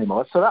exist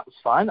anymore. So that was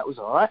fine, that was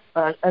all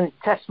right. And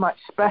Test Match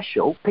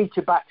Special,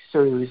 Peter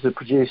Baxter, who was the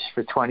producer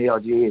for 20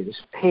 odd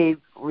years, he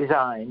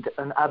resigned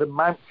and Adam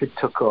Mountford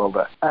took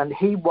over. And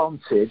he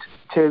wanted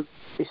to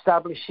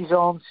establish his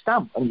own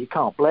stamp, and you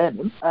can't blame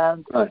him.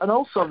 And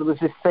also there was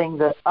this thing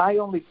that I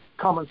only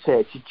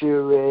commentated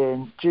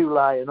during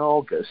July and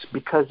August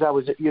because I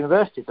was at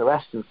university the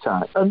rest of the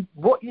time. And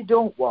what you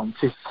don't want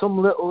is some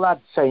little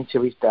lad saying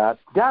to his dad,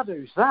 "Dad,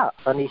 who's that?"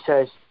 And he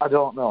says, "I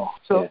don't know."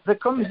 So there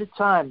comes a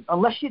time,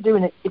 unless you're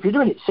doing it, if you're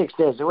doing it 6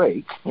 days a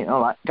week,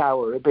 like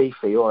Gower or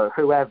Beefy or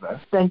whoever,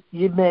 then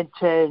you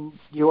maintain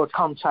your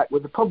contact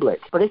with the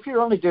public. But if you're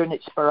only doing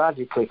it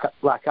sporadically,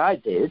 like I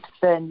did,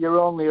 then you're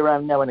only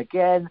around now and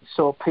again,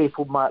 so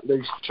people might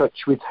lose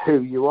touch with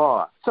who you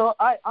are. So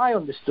I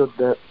understood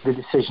the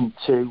decision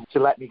to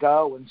let me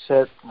go and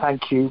say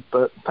thank you,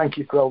 but thank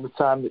you for all the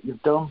time that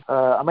you've done.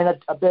 I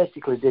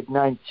basically did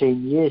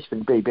 19 years for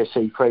the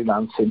BBC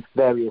freelance in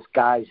various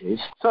guises.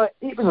 So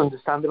it was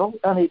understandable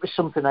and it was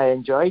something I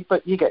enjoyed,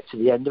 but you get to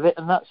the end of it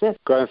and that's it.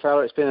 Graham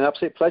Fowler, it's been an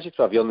absolute pleasure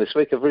to have you on this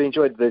week. I've really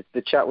enjoyed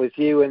the chat with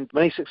you, and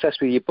many success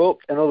with your book,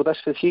 and all the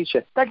best for the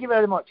future. Thank you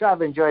very much.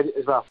 I've enjoyed it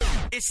as well.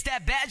 It's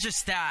that Badger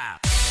style.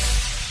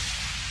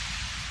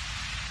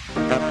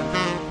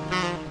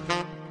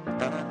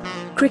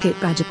 Cricket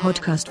Badger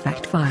Podcast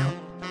Fact File.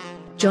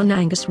 John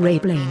Angus Ray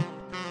Blaine.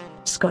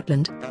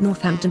 Scotland,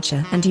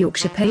 Northamptonshire and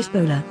Yorkshire pace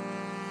bowler.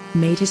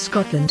 Made his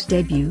Scotland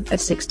debut at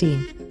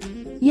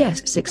 16.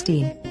 Yes,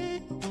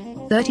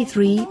 16.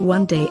 33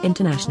 one-day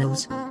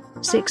internationals.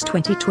 6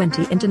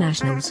 2020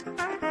 internationals.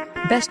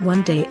 Best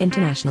one-day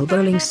international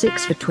bowling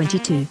 6 for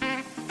 22.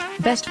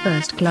 Best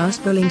first-class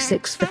bowling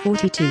 6 for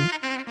 42.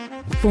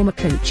 Former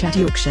coach at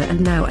Yorkshire and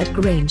now at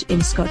Grange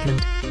in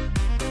Scotland.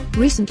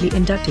 Recently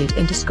inducted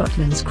into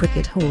Scotland's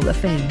Cricket Hall of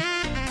Fame.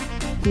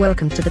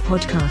 Welcome to the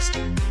podcast.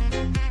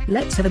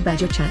 Let's have a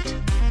Badger chat.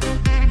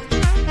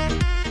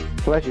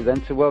 Pleasure then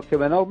to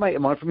welcome an old mate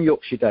of mine from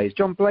Yorkshire days.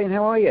 John Blaine,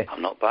 how are you?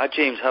 I'm not bad,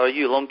 James. How are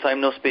you? Long time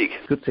no speak.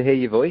 Good to hear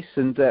your voice.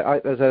 And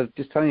as I was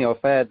just telling you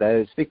off air,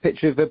 there's a big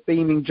picture of a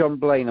beaming John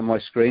Blaine on my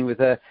screen with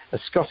a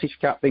Scottish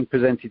cap being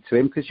presented to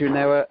him, because you're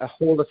now a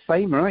Hall of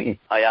Famer, aren't you?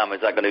 I am.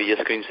 Is that going to be your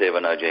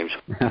screensaver now, James?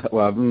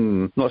 Well,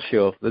 not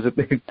sure. There's a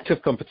big,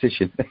 tough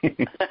competition.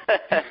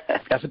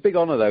 That's a big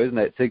honour, though, isn't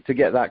it, to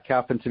get that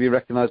cap and to be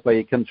recognised by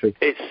your country?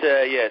 It's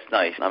it's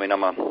nice. I mean,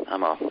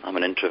 I'm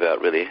an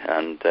introvert really,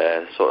 and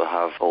sort of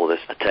have all this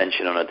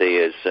attention on a day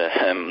is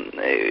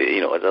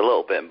it's a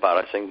little bit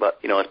embarrassing. But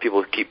as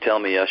people keep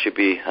telling me, I should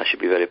be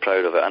very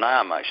proud of it, and I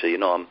am actually.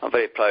 I'm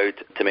very proud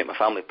to make my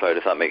family proud,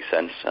 if that makes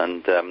sense.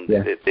 And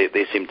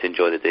they seem to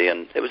enjoy the day,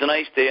 and it was a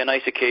nice day, a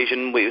nice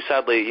occasion. We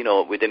sadly,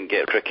 we didn't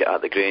get cricket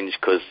at the Grange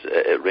because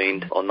it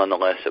rained. Or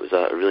nonetheless, it was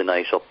a really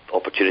nice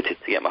opportunity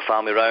to get my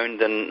family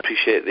round and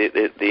appreciate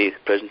the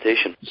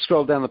presentation.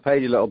 Scroll down the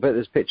page a little bit.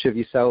 There's a picture of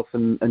yourself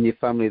and your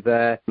family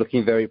there,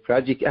 looking very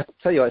proud. I have to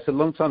tell you, it's a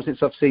long time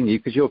since I've seen you,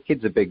 because your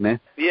kids are big now.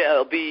 Yeah,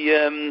 it'll be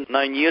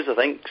 9 years, I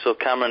think. So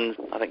Cameron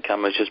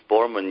was just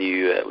born when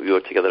we were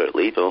together at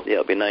Leeds. So yeah,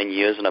 it'll be 9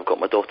 years, and I've got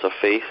my daughter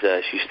Faith.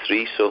 She's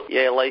 3. So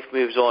yeah, life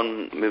moves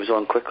on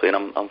quickly,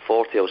 and I'm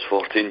 40. I was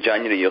 40 in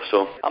January or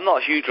so. I'm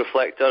not a huge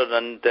reflector,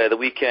 and the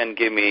weekend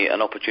gave me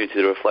an opportunity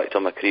to reflect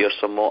on my career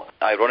somewhat.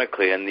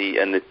 Ironically, in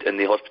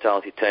the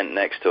hospitality tent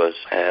next to us,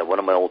 one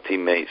of my old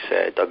teammates,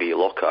 Dougie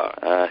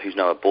Lockhart, who's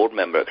now a board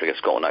member at Cricket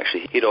Scotland,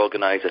 actually, he'd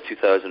organised a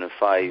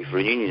 2005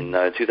 reunion.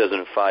 Now, the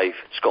 2005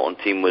 Scotland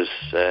team was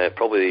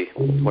probably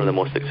one of the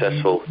most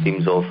successful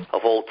teams of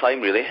all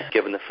time, really,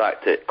 given the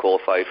fact it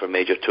qualified for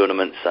major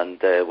tournaments and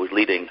was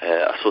leading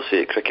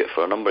associate cricket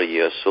for a number of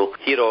years. So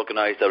he'd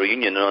organised a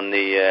reunion in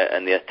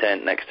the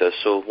tent next to us.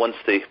 So once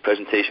the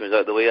presentation was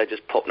out of the way, I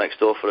just popped next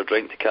door for a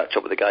drink to catch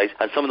up with the guys.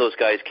 And some of those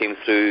guys came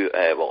through,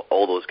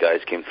 all those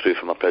guys came through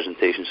for my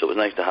presentation, so it was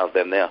nice to have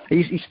them there.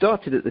 You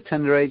started at the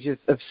tender age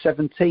of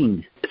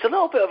 17. It's a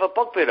little bit of a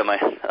bugbear of mine.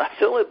 That's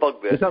the only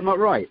bugbear. Is that not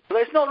right?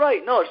 Well, it's not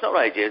right. No, it's not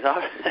right, James.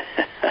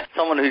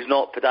 someone who's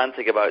not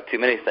pedantic about too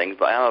many things,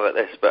 but I am about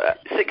this. But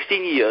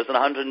 16 years and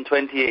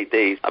 128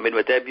 days. I made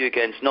my debut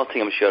against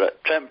Nottinghamshire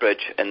at Trent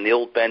Bridge in the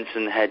old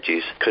Benson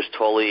Hedges. Chris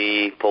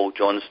Tolley, Paul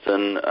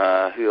Johnston,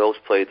 who else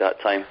played that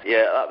time?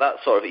 Yeah, that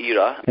sort of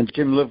era. And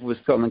Jim Love was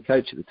Scotland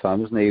coach at the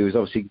time, wasn't he? He was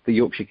obviously the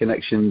Yorkshire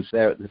connections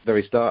there at the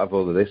very start of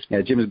all of this.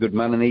 Yeah, Jim was a good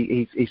man, and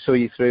he saw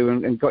you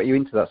through and got you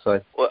into that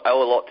side. Well, I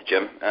owe a lot to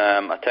Jim.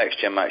 I texted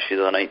Jim actually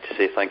the other night to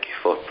say thank you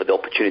for the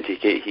opportunity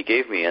he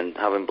gave me and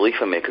having belief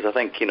in me, because I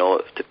think,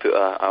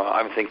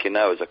 I'm thinking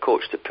now as a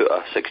coach, to put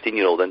a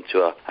 16-year-old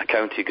into a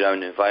county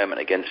ground environment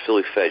against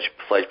fully fledged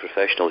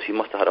professionals, he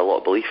must have had a lot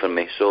of belief in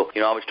me. So,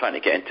 I was trying to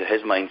get into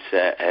his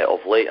mindset of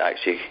late,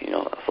 actually.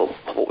 I thought,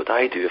 what would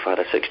I do if I had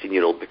a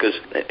 16-year-old? Because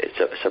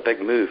it's a big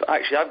move.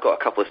 Actually, I've got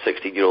a couple of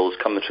 16-year-olds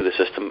coming through the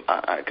system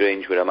at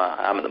Grange where I'm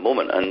at the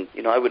moment, and,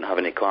 I wouldn't have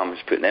any qualms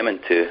putting them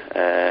into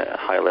a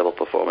high-level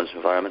performance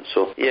environment.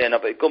 So,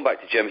 but going back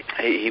to Jim,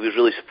 he was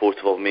really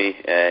supportive of me,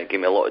 gave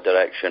me a lot of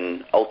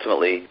direction,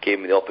 ultimately gave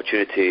me the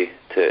opportunity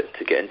to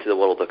get into the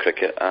world of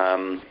cricket.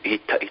 He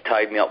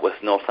tied me up with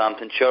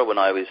Northamptonshire when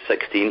I was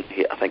 16.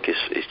 I think his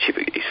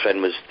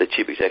friend was the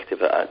chief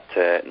executive at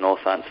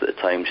Northants at the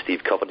time,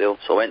 Steve Coverdale.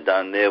 So I went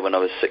down there when I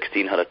was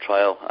 16, had a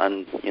trial,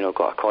 and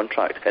got a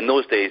contract. In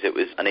those days, it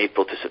was an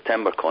April to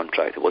September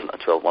contract. It wasn't a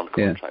 12-month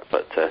contract.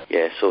 But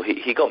so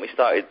he got me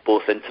started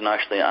both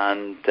internationally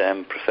and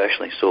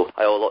professionally. So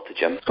I owe a lot to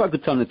Jim. It's quite a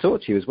good time to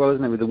talk to you as well,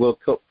 isn't it? With the World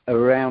Cup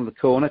around the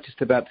corner,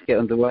 just about to get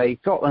underway.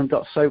 Scotland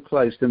got so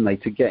close, didn't they,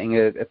 to getting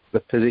a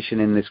position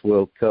in this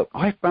World Cup.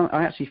 I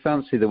actually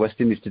fancy the West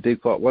Indies to do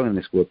quite well in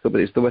this World Cup,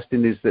 but it's the West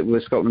Indies that were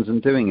Scotland's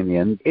undoing in the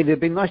end. It'd have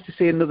been nice to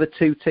see another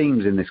two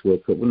teams in this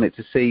World Cup, wouldn't it?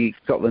 To see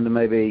Scotland and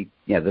maybe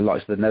the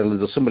likes of the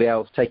Netherlands or somebody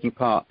else taking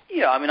part.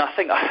 Yeah, I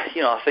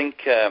think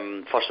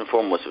first and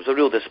foremost, it was a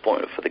real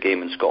disappointment for the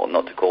game in Scotland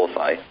not to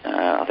qualify.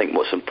 I think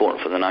what's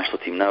important for the national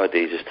team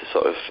nowadays is to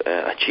sort of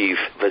achieve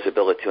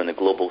visibility on the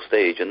global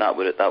stage, and that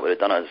would have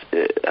done us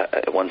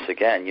once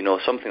again.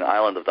 Something that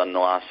Ireland have done in the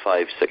last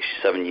 5, 6,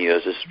 7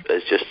 years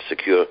is just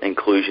secure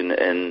inclusion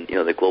in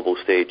the global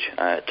stage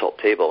top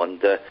table, and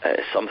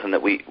it's something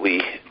that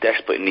we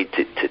desperately need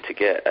to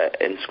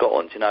get in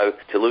Scotland.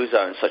 To lose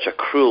out in such a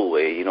cruel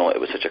way, it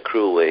was such a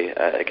cruel way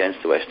against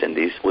the West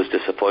Indies was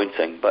disappointing.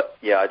 But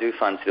yeah, I do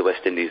fancy the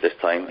West Indies this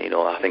time.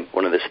 I think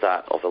one of the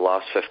stats of the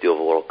last 50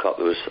 over World Cup,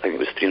 I think it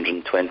was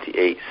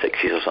 328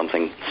 sixes or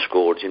something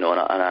scored. And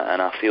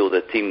I feel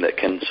the team that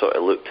can sort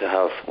of look to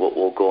have what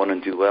will go on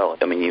and do well.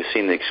 You've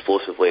seen the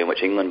explosive way in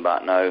which England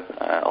bat now.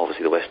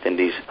 Obviously, the West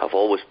Indies have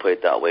always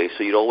played that way,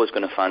 so you're always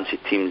going to fancy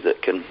teams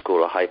that can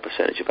score a high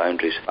percentage of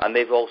boundaries. And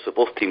they've also,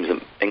 both teams,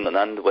 England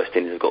and the West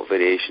Indies, have got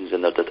variations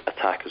in their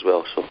attack as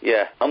well. So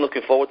yeah, I'm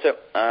looking forward to it.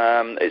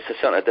 It's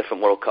certainly a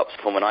different World Cups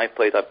from when I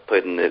played. I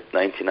played in the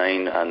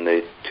 99 and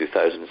the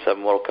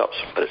 2007 World Cups,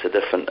 but it's a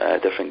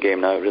different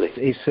game now, really.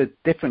 It's a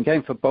different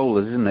game for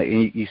bowlers, isn't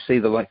it? You see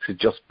the likes of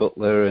Jos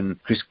Buttler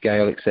and Chris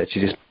Gale, etc.,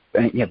 just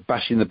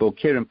bashing the ball.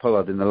 Kieran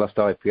Pollard in the last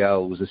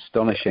IPL was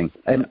astonishing.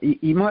 And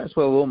you might as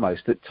well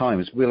almost at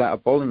times wheel out a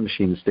bowling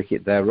machine and stick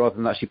it there rather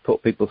than actually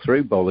put people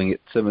through bowling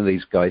at some of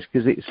these guys,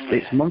 because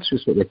it's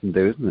monstrous what they can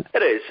do, isn't it?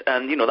 It is,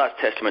 and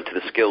that's testament to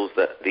the skills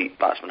that the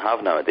batsmen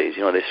have nowadays.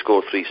 They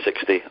score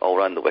 360 all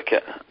round the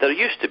wicket. There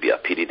used to be a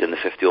period in the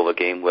 50 over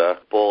game where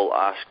ball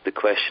asked the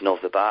question of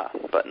the bat,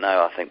 but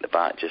now I think the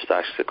bat just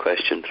asks the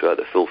question throughout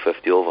the full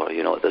 50 over.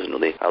 It doesn't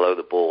really allow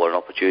the bowler an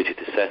opportunity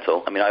to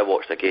settle. I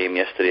watched a game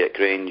yesterday at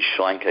Grange,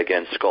 Sri Lanka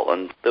against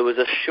Scotland. There was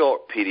a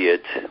short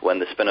period when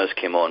the spinners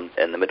came on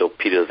in the middle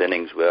period of the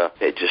innings where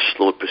it just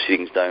slowed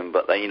proceedings down,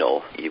 but then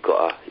you've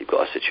got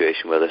a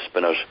situation where the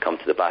spinners come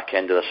to the back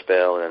end of the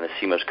spell and then the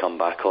seamers come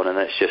back on, and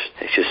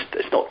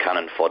it's not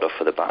cannon fodder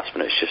for the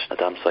batsman. It's just a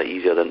damn sight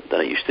easier than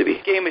it used to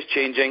be. The game is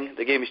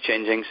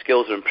changing,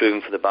 skills are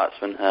improving for the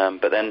batsman,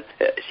 but then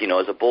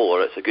as a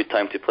bowler it's a good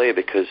time to play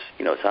because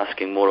it's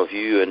asking more of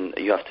you, and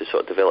you have to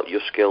sort of develop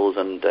your skills,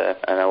 and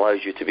allows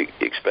you to be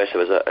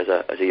expressive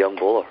as a young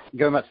bowler.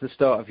 Going back to the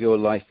start of your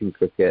life in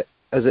cricket,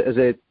 as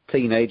a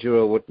teenager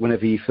or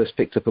whenever you first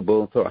picked up a ball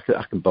and thought,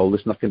 I can bowl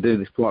this and I can do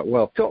this quite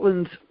well.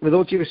 Scotland, with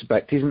all due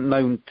respect, isn't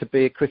known to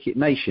be a cricket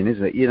nation, is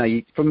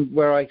it? From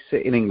where I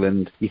sit in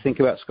England, you think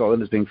about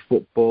Scotland as being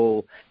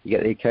football, you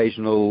get the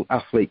occasional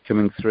athlete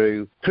coming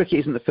through.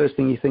 Cricket isn't the first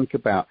thing you think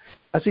about.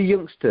 As a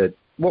youngster,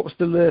 what was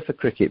the lure for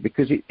cricket?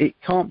 Because it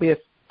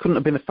couldn't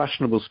have been a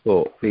fashionable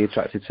sport to be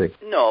attracted to.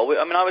 No,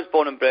 I was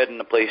born and bred in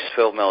a place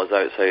 12 miles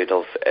outside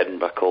of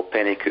Edinburgh called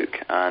Pennycook,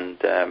 and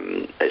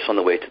it's on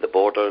the way to the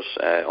borders,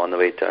 on the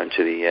way down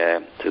to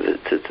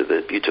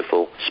the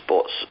beautiful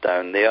spots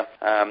down there.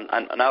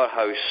 And our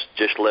house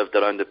just lived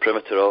around the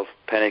perimeter of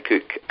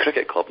Pennycook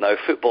Cricket Club. Now,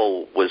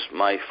 football was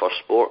my first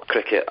sport.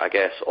 Cricket, I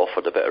guess,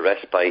 offered a bit of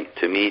respite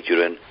to me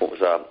during what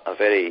was a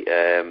very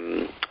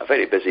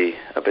busy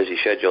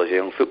schedule as a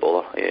young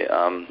footballer.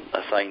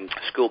 I signed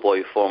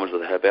schoolboy forwards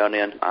with the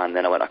Hibernian, and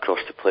then I went across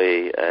to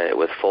play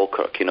with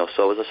Falkirk,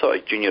 so I was a sort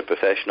of junior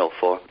professional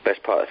for the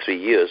best part of 3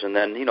 years, and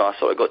then, I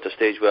sort of got to a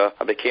stage where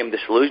I became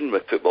disillusioned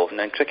with football, and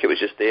then cricket was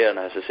just there, and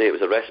as I say, it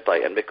was a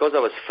respite, and because I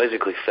was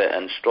physically fit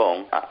and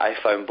strong, I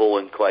found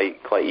bowling quite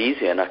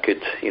easy, and I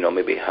could,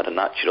 maybe had a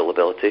natural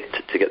ability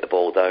to get the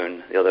ball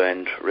down the other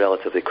end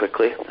relatively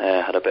quickly,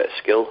 had a bit of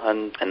skill,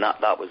 and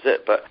that was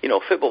it. But,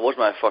 football was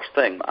my first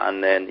thing,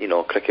 and then,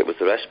 cricket was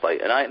the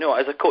respite. And I know,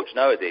 as a coach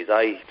nowadays,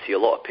 I see a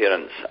lot of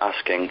parents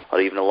asking, or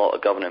even a lot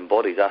of governing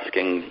bodies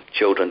asking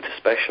children to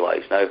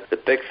specialise. Now, the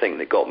big thing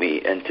that got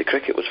me into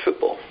cricket was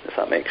football, if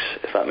that makes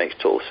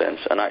total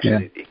sense. And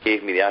actually, it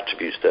gave me the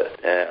attributes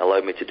that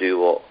allowed me to do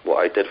what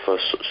I did for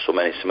so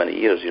many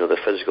years. The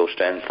physical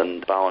strength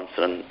and balance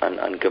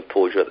and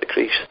composure at the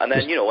crease. And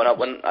then,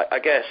 when I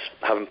guess,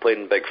 having played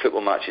in big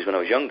football matches when I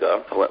was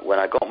younger, when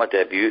I got my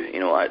debut,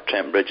 at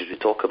Trent Bridge, as we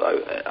talk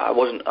about, I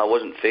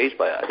wasn't fazed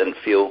by it. I didn't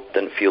feel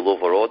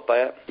overawed by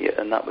it,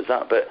 and that was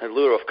that. But the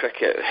lure of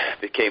cricket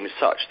became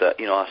such that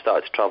I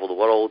started to travel the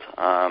world,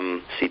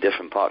 see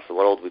different parts of the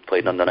world. We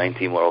played under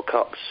 19 World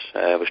Cups.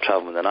 I was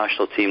travelling with the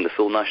national team, the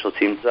full national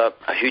team. It was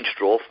a huge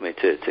draw for me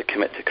to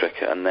commit to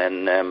cricket, and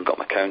then got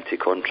my county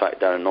contract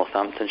down in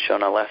Northamptonshire,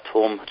 and I left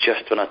home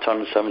just when I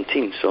turned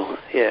 17. So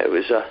yeah, it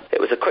was a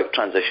quick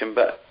transition,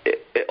 but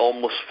it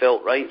almost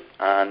felt right.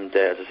 And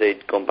as I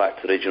said, going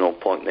back to the original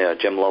point there,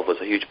 Jim Love was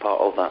a huge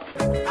part of that.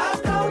 I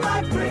don't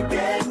like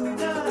cricket.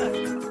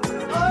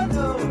 Oh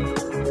no.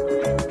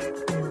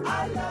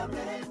 I love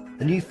it.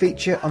 The new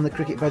feature on the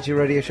Cricket Badger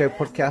Radio Show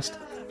podcast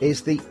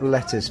is the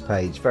letters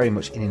page, very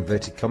much in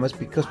inverted commas,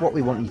 because what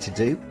we want you to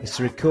do is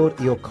to record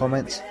your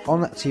comments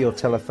onto your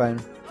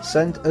telephone,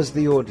 send us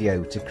the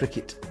audio to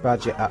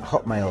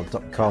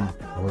cricketbadger@hotmail.com,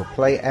 and we'll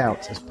play it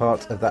out as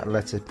part of that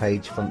letter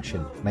page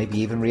function. Maybe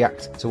even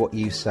react to what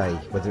you say,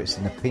 whether it's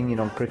an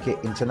opinion on cricket,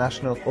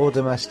 international or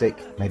domestic.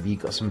 Maybe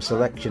you've got some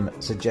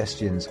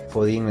suggestions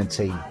for the England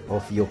team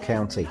or for your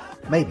county.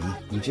 Maybe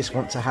you just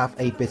want to have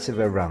a bit of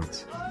a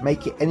rant.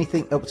 Make it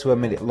anything up to a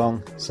minute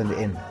long. Send it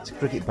in to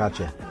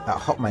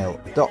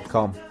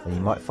cricketbadger@hotmail.com, and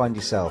you might find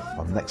yourself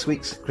on next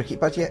week's Cricket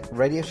Badger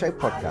Radio Show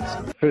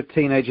podcast. For a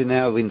teenager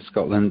now in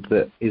Scotland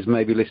that is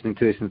maybe listening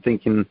to this and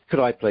thinking,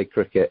 could I play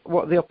cricket?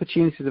 What are the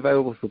opportunities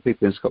available for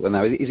people in Scotland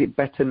now? Is it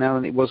better now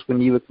than it was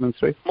when you were coming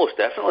through? Most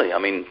definitely. I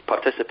mean,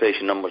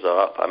 participation numbers are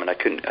up. I mean, I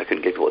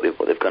couldn't give you what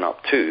they've gone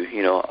up to.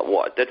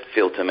 What I did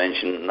fail to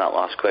mention in that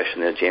last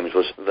question there, James,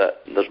 was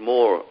that there's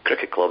more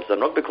cricket clubs than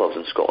rugby clubs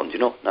in Scotland.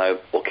 Now,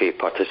 okay,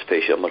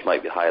 participation numbers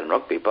might be higher in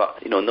rugby, but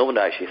no one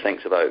actually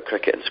thinks about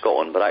cricket in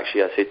Scotland. But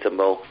actually, I say to them,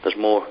 well, there's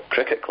more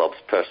cricket clubs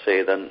per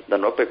se than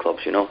rugby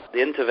clubs.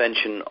 The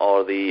intervention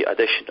or the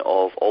addition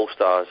of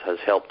All-Stars has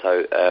helped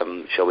out,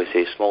 shall we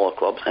say, smaller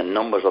clubs, and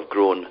numbers have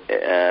grown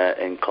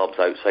in clubs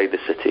outside the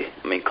city.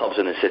 I mean, clubs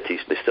in the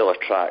cities, they still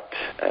attract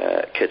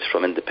kids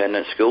from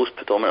independent schools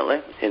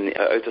predominantly. In the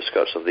outer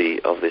skirts of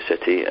the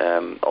city,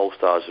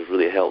 All-Stars have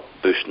really helped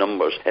boost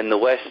numbers. In the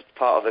west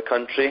part of the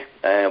country,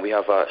 we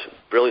have a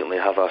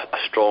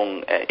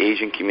strong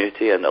Asian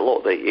community, and a lot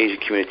of the Asian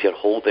community are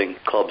holding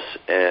clubs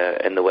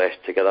in the west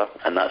together,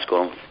 and that's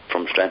going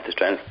from strength to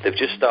strength. They've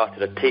just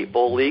started a tape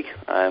ball league,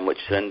 which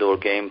is an indoor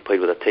game played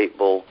with a tape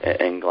ball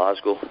in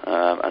Glasgow,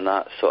 and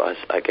that sort of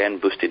has again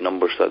boosted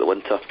numbers throughout the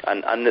winter.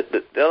 And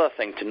the other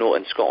thing to note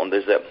in Scotland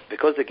is that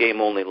because the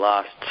game only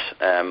lasts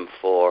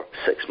for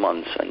 6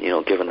 months, and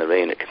given the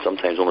rain, it can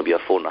sometimes only be a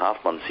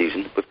 4.5-month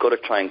season. We've got to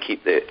try and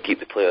keep the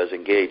players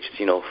engaged.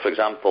 For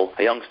example,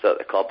 a youngster at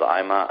the club that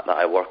I'm at, that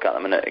I work at the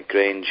minute at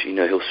Grange,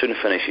 he'll soon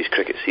finish his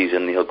cricket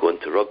season. He'll go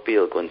into rugby,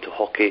 he'll go into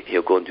hockey,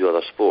 he'll go and do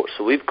other sports.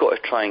 So we've got to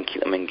try and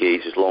keep them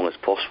engaged as long as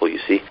possible, you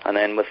see. And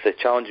then with the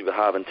challenges we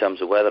have in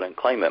terms of weather and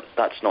climate,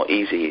 that's not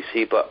easy, you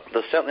see. But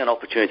there's certainly an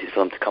opportunity for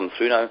them to come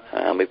through now.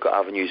 And we've got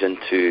avenues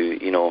into,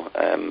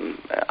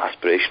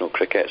 aspirational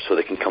cricket, so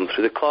they can come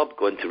through the club,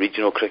 go into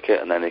regional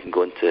cricket, and then they can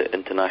go into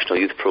international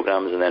youth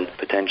programmes, and then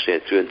potentially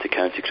through into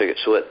county cricket.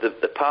 So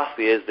the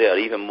pathway is there,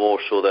 even more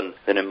so than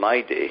in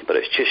my day, but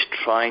it's just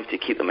trying to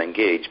keep them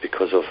engaged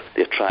because of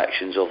the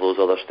attractions of those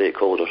other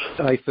stakeholders.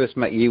 I first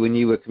met you when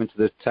you were coming to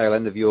the tail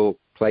end of your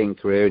playing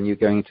career, and you're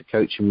going into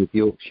coaching with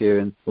Yorkshire,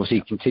 and obviously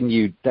you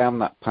continued down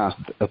that path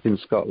up in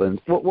Scotland.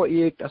 What are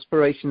your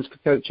aspirations for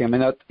coaching? I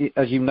mean,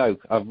 as you know,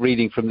 I'm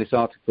reading from this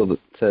article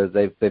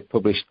that they've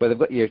published, where they've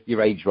got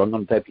your age wrong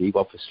on debut,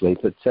 obviously,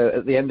 but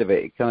at the end of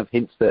it kind of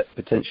hints that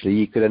potentially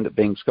you could end up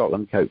being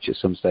Scotland coach at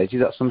some stage.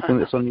 Is that something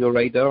that's on your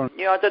radar?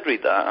 Yeah, I did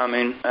read that. I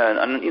mean,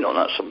 and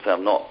that's something I've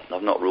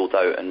not ruled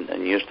out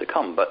in years to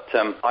come. But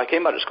I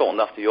came back to Scotland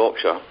after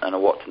Yorkshire, and I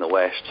worked in the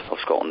west of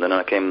Scotland, and then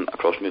I came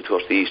across, moved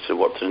towards the east, and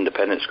worked in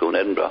independent superintendent school in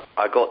Edinburgh.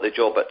 I got the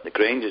job at the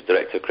Grange as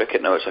director of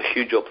cricket. Now it's a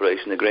huge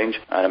operation, the Grange,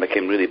 and I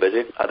became really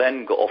busy. I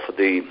then got offered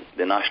the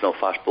national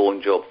fast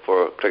bowling job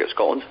for Cricket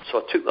Scotland, so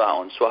I took that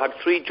on. So I had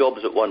 3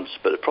 jobs at once,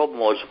 but the problem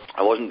was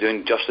I wasn't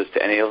doing justice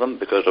to any of them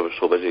because I was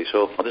so busy.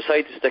 So I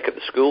decided to stick at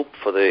the school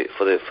for the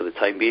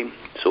time being,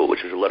 so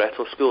which was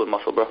Loretto School in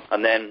Musselburgh.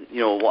 And then,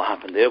 you know, what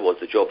happened there was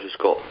the job just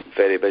got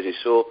very busy.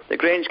 So the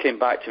Grange came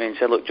back to me and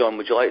said, look, John,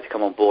 would you like to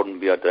come on board and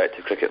be our director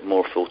of cricket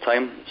more full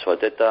time? So I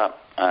did that.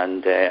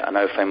 And I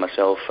now find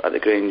myself at the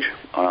Grange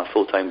on a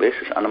full-time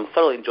basis, and I'm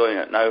thoroughly enjoying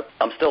it now.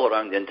 I'm still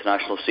around the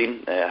international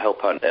scene. I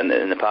help out in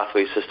the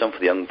pathway system for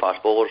the young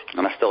fast bowlers,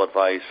 and I still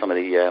advise some of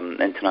the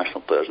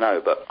international players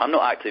now. But I'm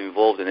not actively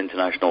involved in the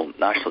international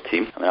national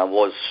team. I mean, I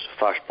was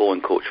fast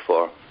bowling coach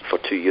for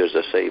 2 years,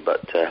 I say,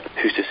 but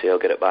who's to say I'll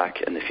get it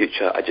back in the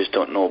future? I just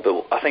don't know.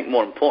 But I think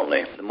more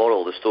importantly, the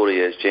moral of the story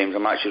is, James,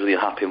 I'm actually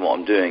really happy in what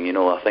I'm doing. You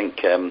know, I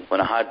think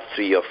when I had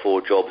 3 or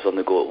 4 jobs on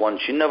the go at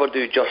once, you never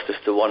do justice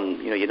to one.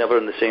 You know, you're never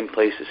in the same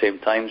place at the same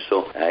time,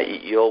 so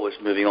you're always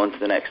moving on to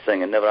the next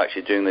thing and never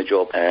actually doing the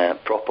job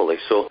properly.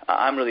 So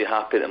I'm really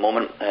happy at the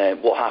moment.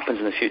 What happens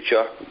in the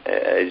future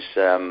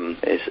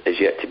is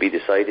yet to be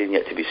decided,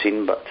 yet to be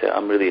seen, but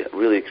I'm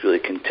really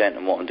content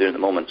in what I'm doing at the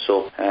moment.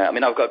 So, I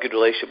mean, I've got a good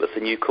relationship with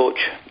the new coach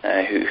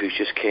who's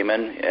just came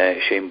in,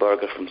 Shane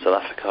Berger from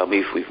South Africa.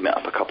 We've met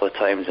up a couple of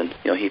times, and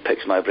you know, he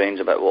picks my brains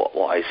about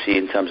what I see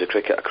in terms of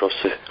cricket across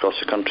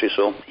the country.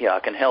 So yeah, I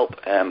can help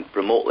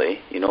remotely,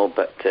 you know,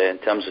 but in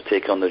terms of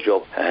taking on the job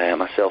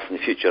myself in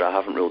the future, I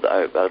haven't ruled it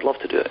out, but I'd love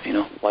to do it. You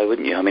know, why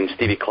wouldn't you? I mean,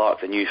 Stevie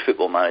Clark, the new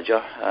football manager,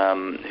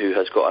 who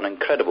has got an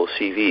incredible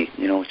CV,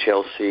 you know,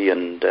 Chelsea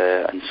and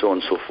so on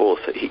and so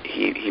forth.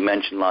 He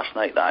mentioned last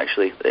night that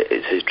actually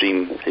it's his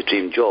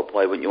dream job.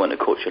 Why wouldn't you want to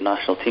coach your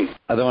national team?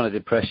 I don't want to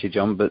depress you,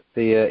 John, but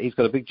he's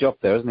got a big job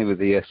there, hasn't he, with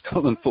the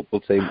Scotland football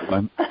team at the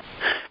moment?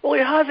 Well,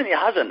 he hasn't.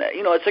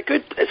 You know, it's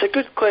a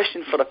good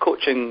question for a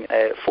coaching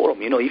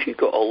forum. You know, if you've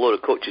got a load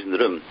of coaches in the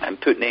room and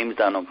put names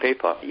down on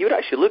paper, you would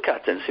actually look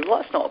at it and say,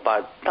 well, that's not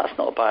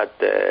a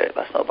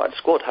bad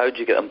squad. How did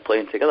you get them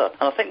playing together?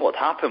 And I think what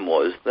happened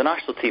was the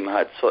national team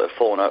had sort of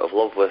fallen out of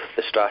love with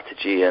the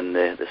strategy and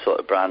the sort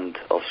of brand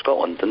of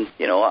Scotland. And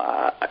you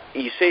know,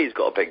 you say he's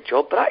got a big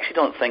job, but I actually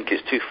don't think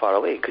it's too far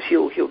away because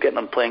he'll get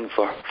them playing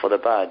for the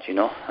badge. You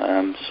know,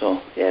 so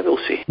yeah, we'll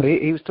see. Well,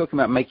 he was talking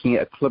about making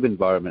it a club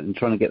environment and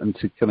trying to get them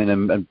to come in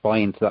and buy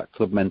into that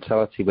club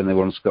mentality when they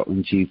were on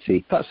Scotland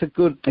duty. That's a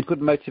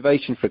good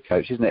motivation for a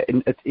coach, isn't it?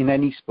 In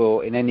any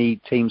sport, in any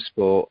team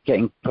sport,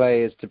 getting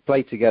players to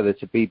play together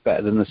to be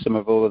better than the sum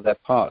of all of their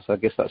parts. I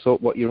guess that's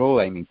what you're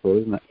all aiming for,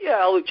 isn't it?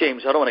 Yeah, look,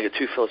 James, I don't want to get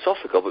too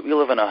philosophical, but we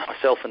live in a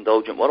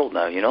self-indulgent world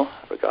now, you know,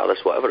 regardless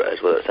whatever it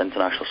is, whether it's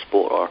international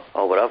sport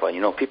or whatever.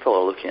 You know, people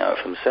are looking out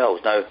for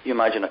themselves. Now, you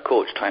imagine a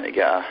coach trying to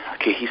get a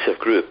cohesive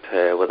group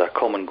with a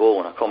common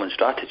goal and a common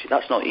strategy.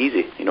 That's not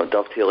easy. You know,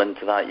 dovetail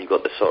into that, you've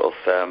got the sort of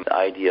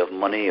idea of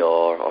money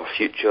or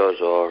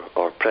futures or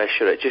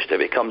pressure. It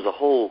becomes a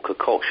whole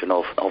concoction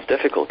of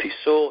difficulties.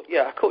 So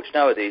yeah, a coach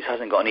nowadays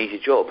hasn't got an easy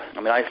job. I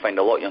mean, I find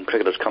a lot of young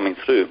cricketers coming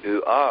through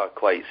who are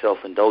quite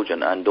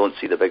self-indulgent and don't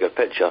see the bigger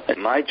picture. It's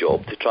my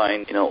job to try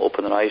and, you know,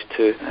 open their eyes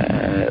to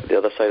the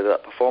other side of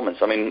that performance.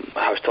 I mean,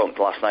 I was talking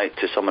last night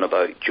to someone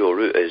about Joe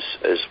Root,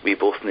 as we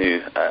both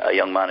knew a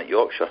young man at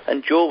Yorkshire,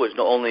 and Joe was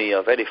not only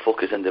a very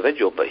focused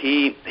individual, but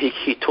he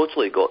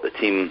totally got the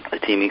team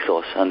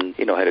ethos, and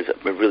you know, he was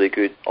a really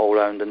good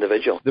all-round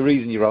individual. The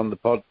reason you're on the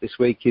pod this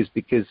week is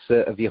because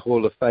of your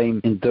Hall of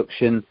Fame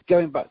induction.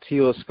 Going back to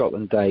your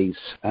Scotland days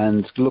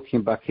and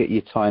looking back at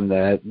your time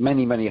there,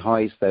 many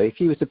highs there. If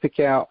you were to pick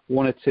out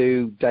 1 or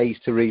 2 days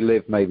to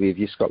relive maybe of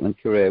your Scotland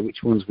career,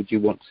 which ones would you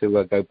want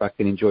to go back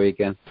and enjoy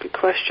again? Good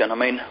question. I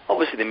mean,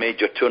 obviously the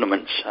major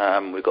tournaments.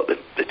 We've got the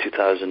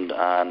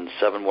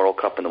 2007 World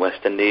Cup in the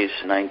West Indies,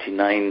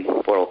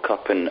 1999 World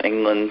Cup in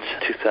England,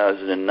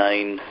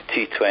 2009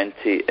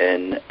 T20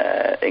 in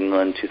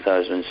England,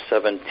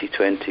 2007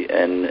 T20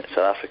 in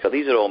South Africa.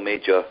 These are all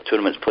major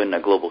tournaments playing on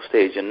a global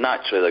stage, and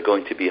naturally they're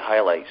going to be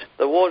highlights.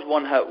 There was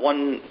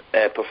one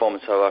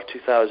performance, however,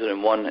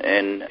 2001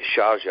 in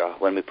Sharjah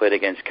when we played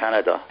against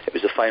Canada. It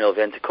was the final of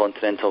the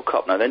Intercontinental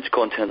Cup. Now, the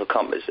Intercontinental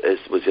Cup was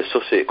the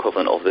associate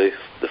equivalent of the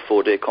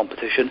 4-day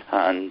competition,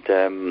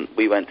 and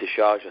we went to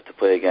Sharjah to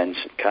play against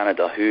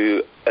Canada,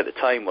 who at the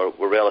time were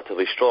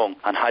relatively strong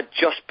and had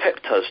just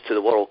pipped us to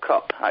the World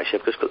Cup.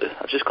 Actually,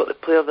 I've just got the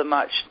player of the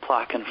match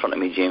plaque in front of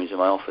me, James, in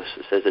my office.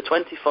 It says the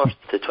 21st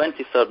to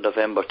 23rd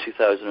November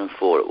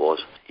 2004 it was.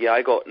 Yeah,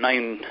 I got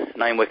nine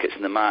wickets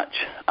in the match,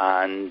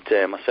 and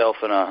myself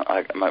and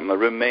my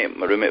roommate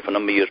for a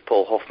number of years,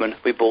 Paul Hoffman,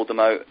 we bowled them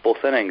out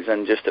both innings,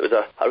 and it was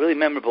a really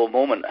memorable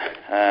moment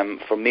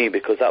for me,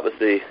 because that was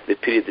the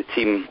period the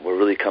team were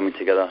really coming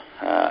together,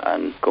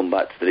 and going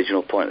back to the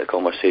original point of the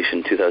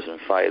conversation,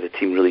 2005, the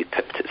team really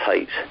pipped its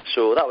heights.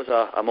 So that was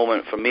a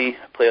moment for me,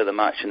 player of the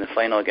match in the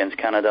final against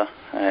Canada,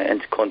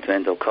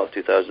 Intercontinental Cup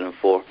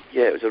 2004.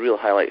 Yeah, it was a real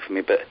highlight for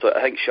me, but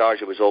I think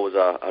Sharjah was always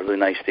a really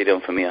nice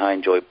stadium for me. I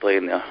enjoyed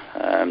playing there,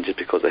 just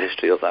because of the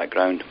history of that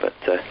ground. But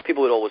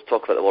people would always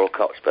talk about the World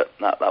Cups, but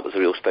that was a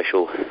real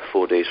special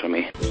 4 days for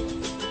me.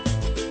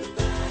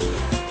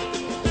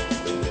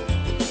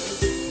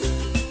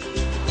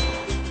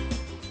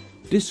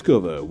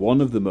 Discover one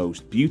of the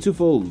most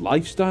beautiful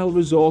lifestyle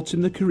resorts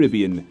in the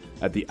Caribbean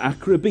at the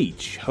Accra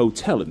Beach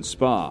Hotel and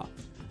Spa.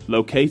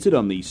 Located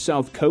on the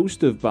south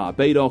coast of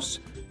Barbados,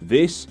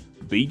 this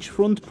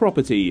beachfront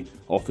property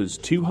offers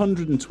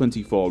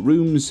 224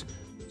 rooms,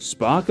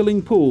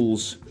 sparkling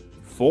pools,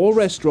 4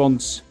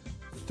 restaurants,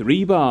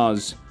 3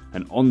 bars,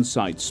 an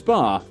on-site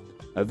spa,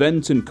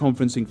 event and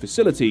conferencing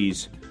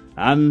facilities,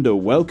 and a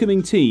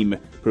welcoming team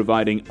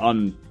providing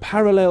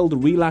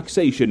unparalleled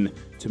relaxation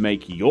to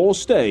make your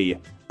stay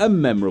a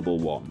memorable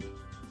one.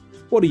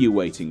 What are you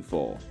waiting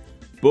for?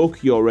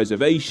 Book your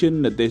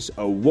reservation at this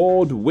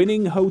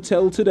award-winning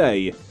hotel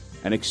today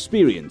and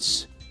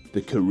experience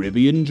the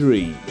Caribbean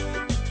dream.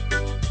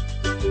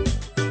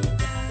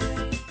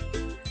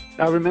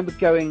 I remember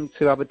going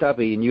to Abu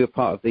Dhabi, and you were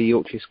part of the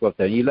Yorkshire squad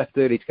there, and you left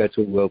early to go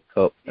to a World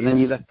Cup, and then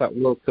you left that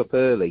World Cup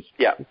early.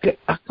 Yeah.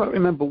 I can't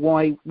remember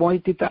why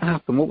did that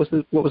happen. What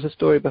was the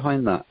story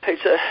behind that?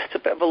 It's a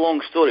bit of a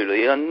long story,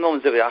 really, and no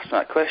one's ever asked me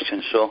that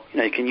question, so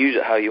you can use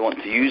it how you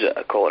want to use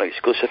it, call it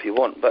exclusive if you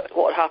want. But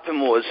what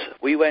happened was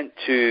we went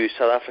to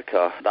South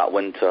Africa that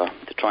winter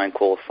to try and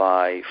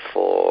qualify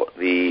for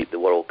the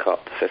World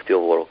Cup, the 50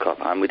 over World Cup,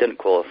 and we didn't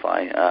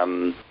qualify.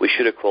 We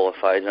should have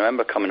qualified, and I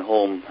remember coming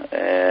home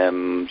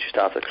just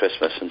after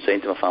Christmas and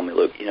saying to my family,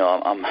 look,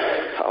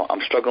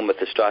 I'm struggling with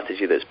the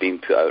strategy that's being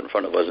put out in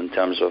front of us in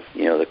terms of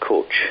the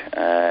coach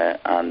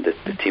and the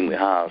team we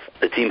have.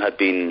 The team had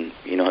been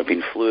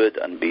fluid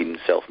and been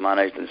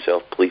self-managed and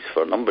self-policed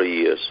for a number of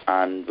years,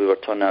 and we were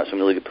turning out some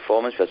really good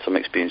performance. We had some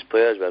experienced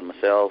players. We had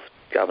myself,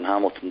 Gavin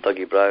Hamilton,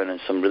 Dougie Brown, and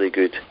some really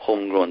good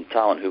homegrown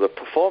talent who were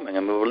performing,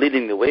 and we were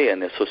leading the way in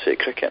the associate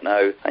cricket.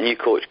 Now, a new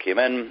coach came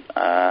in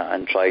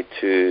and tried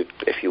to,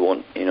 if you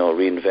want,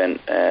 reinvent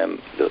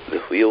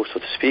the wheel, so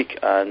to speak,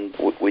 and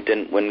we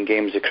didn't win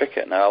games of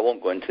cricket. Now, I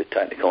won't go into the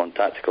technical and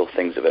tactical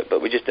things of it, but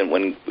we just didn't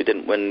win. We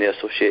didn't win the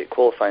associate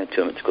qualifying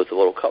tournament to go to the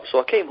World Cup. So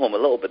I came home a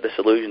little bit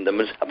disillusioned and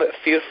was a bit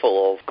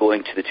fearful of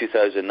going to the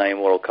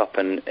 2009 World Cup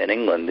in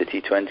England, the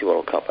T20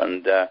 World Cup,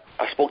 and I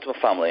spoke to my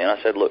family and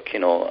I said, look,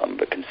 I'm a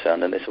bit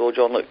concerned. And they said, well,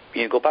 John, look,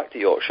 go back to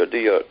Yorkshire, do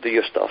your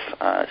stuff,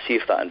 see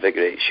if that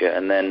invigorates you,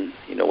 and then,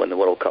 when the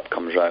World Cup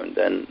comes round,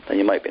 then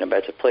you might be in a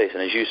better place.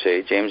 And as you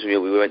say, James, we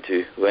went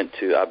to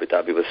Abu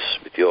Dhabi with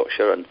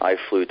Yorkshire, and I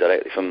flew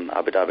directly from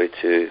Abu Dhabi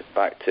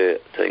back to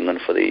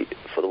England for the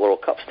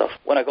World Cup stuff.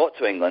 When I got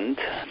to England,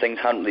 things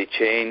hadn't really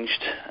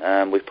changed.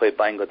 We played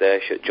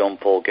Bangladesh at John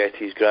Paul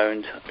Getty's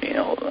ground.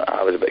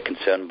 I was a bit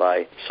concerned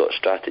by sort of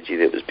strategy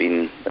that was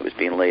being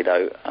laid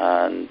out,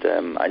 and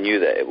I knew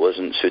that it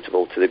wasn't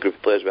suitable to the group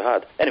of players we had.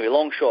 Anyway,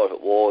 long short of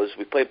it was,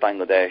 we played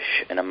Bangladesh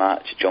in a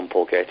match at John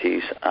Paul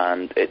Getty's,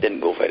 and it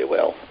didn't go very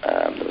well.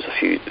 There was a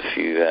few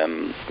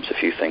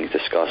things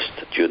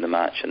discussed during the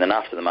match, and then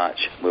after the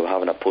match, we were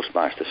having a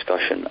post-match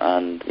discussion,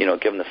 and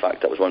given the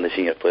fact that I was one of the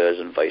senior players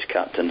and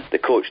vice-captain, the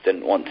coach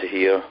didn't want to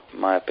hear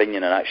my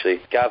opinion, and actually,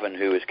 Gavin Hamilton,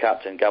 who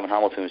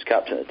was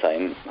captain at the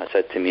time, had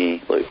said to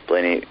me, look,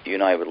 Blaney, you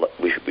and I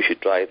we should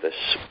drive this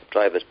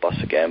bus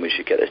again. We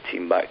should get this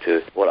team back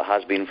to what it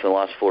has been for the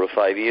last 4 or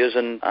 5 years,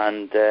 and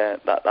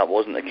that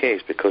wasn't the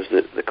case, because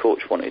the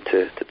coach wanted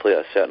to play it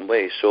a certain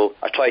way. So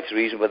I tried to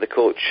reason with the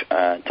coach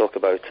and talk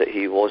about it.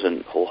 He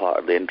wasn't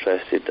wholeheartedly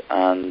interested,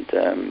 and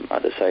I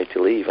decided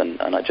to leave, and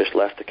I just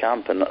left the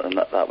camp, and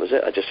that was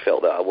it. I just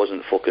felt that I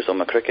wasn't focused on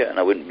my cricket, and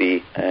I wouldn't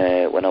be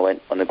when I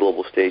went on the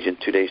global stage in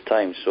 2 days'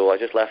 time. So I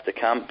just left the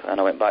camp,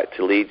 and I went back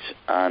to Leeds,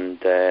 and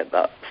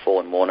that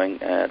following morning,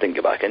 I didn't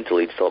get back into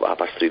Leeds till about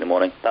 3:30 in the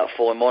morning. That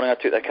following morning, I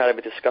took the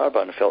Caribbean to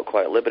Scarborough and felt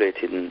quite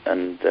liberated, and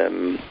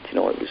it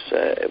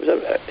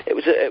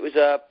was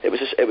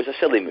a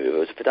silly move. It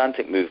was a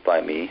pedantic move by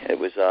me. It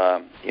was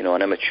an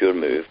immature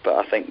move, but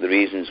I think the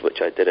reasons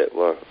which I did it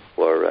were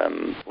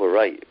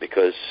right,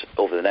 because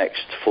over the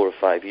next 4 or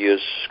 5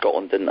 years,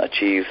 Scotland didn't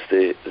achieve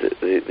the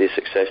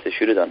success they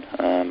should have done,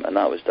 and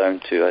that was down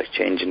to a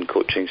change in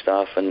coaching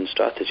staff and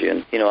strategy.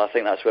 And I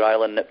think that's where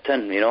Ireland nipped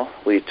in.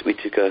 We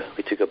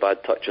took a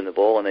bad touch on the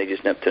ball, and they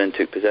just nipped in and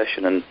took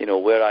possession. And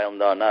where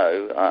Ireland are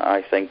now,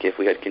 I think if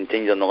we had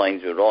continued on the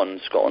lines we were on,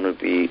 Scotland would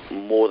be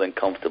more than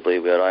comfortably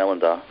where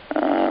Ireland are.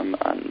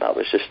 And that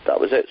was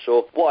it.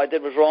 So what I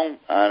did was wrong,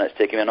 and it's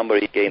taken me a number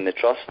of years to gain the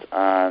trust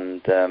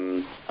and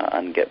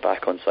get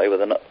back on side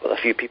with a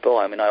few people.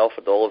 I mean, I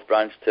offered the olive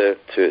branch to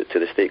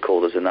the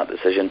stakeholders in that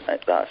decision,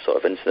 that sort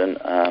of incident,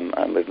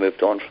 and we've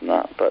moved on from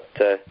that. But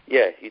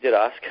you did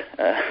ask.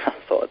 I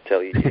thought I'd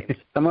tell you, James.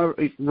 Am I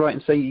right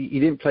in saying you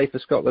didn't play for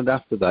Scotland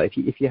after that?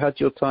 If you had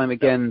your time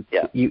again,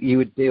 you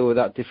would deal with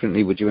that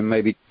differently, would you? And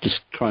maybe just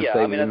try and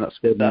stay within that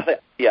squad?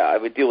 I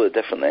would deal with it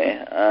differently.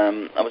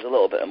 I was a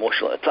little bit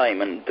emotional at the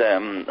time, and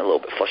a little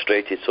bit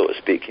frustrated, so to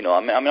speak.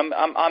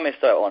 I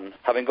missed out on,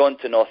 having gone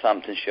to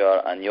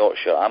Northamptonshire and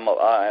Yorkshire,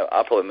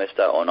 I probably missed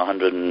out on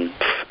 180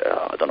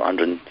 I don't know,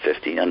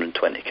 115,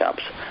 120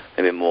 caps,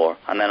 maybe more.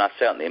 And then I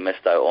certainly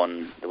missed out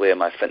on, the way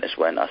my fitness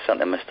went, I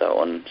certainly missed out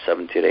on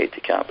 70 or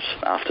 80 caps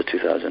after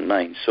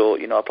 2009. So,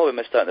 you know, I probably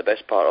missed out on the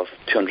best part of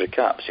 200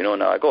 caps. You know,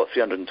 now I got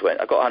 320,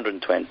 I got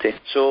 120.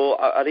 So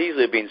I'd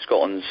easily been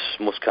Scotland's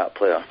most cap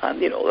player.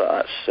 And, you know,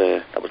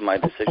 that was my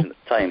decision at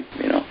the time,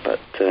 you know. But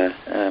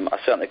I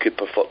certainly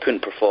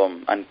couldn't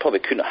perform, and probably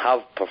couldn't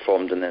have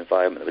performed in the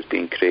environment that was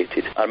being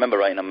created. I remember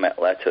writing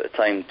a letter at the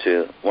time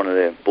to one of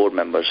the board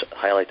members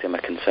highlighting my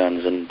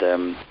concerns, and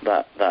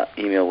that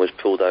email was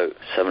pulled out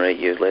 7 or 8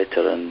 years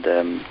later, and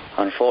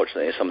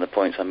unfortunately some of the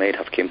points I made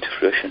have came to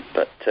fruition.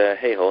 But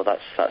hey ho,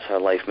 that's how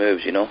life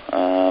moves, you know.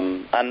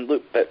 And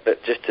look, but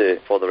just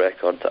for the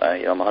record,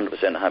 you know, I'm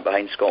 100%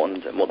 behind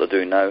Scotland and what they're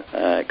doing now.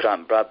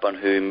 Grant Bradburn,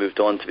 who moved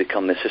on to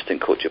become the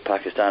assistant coach of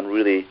Pakistan,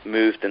 really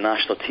moved the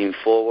national team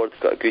forward.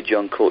 Got a good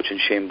young coach in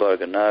Shane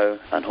Burger now,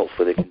 and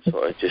hopefully they can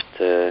sort of just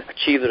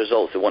achieve the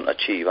results they want to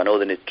achieve. I know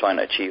they're trying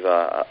to achieve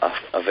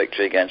a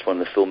victory against one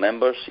of the full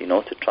members, you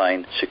know, to try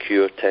and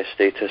secure test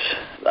status.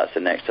 That's the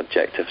next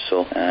objective.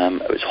 So I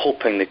was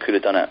hoping they could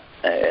have done it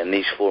in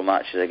these 4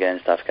 matches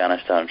against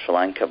Afghanistan and Sri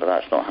Lanka, but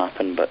that's not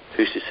happened. But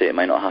who's to say it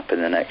might not happen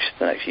in the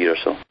next year or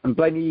so. And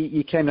Blaney,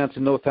 you came down to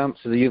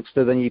Northampton as a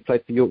youngster, then you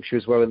played for Yorkshire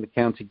as well in the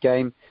county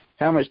game.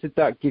 How much did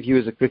that give you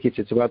as a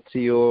cricketer to add to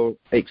your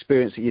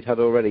experience that you'd had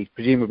already?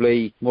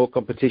 Presumably more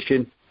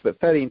competition, but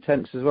fairly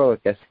intense as well, I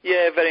guess.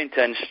 Yeah, very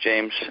intense,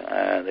 James.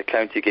 The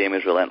county game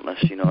is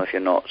relentless. You know, if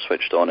you're not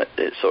switched on,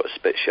 it sort of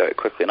spits you out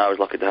quickly. And I was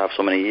lucky to have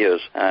so many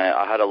years.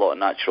 I had a lot of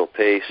natural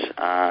pace,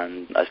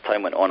 and as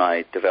time went on,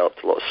 I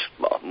developed a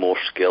lot more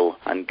skill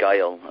and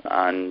guile,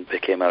 and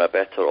became a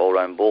better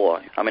all-round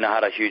bowler. I mean, I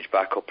had a huge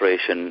back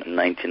operation in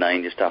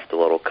 '99 just after the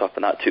World Cup,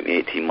 and that took me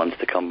 18 months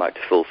to come back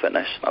to full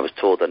fitness. I was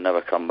told I'd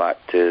never come back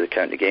to the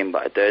county game,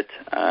 but I did.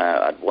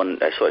 I'd won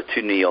sort of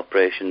 2 knee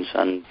operations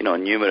and, you know,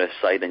 numerous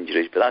side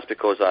injuries. But that's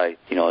because I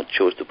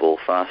chose to bowl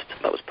fast.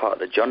 That was part of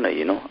the journey,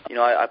 you know. You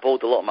know, I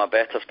bowled a lot of my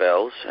better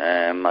spells,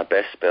 my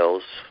best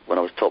spells when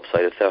I was top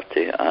side of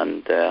 30,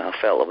 and I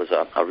felt I was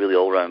a really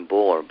all-round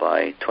bowler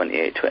by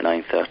 28,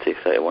 29, 30,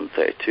 31,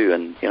 32.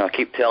 And, you know, I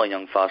keep telling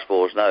young fast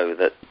bowlers now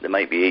that they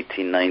might be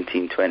 18,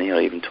 19, 20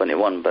 or even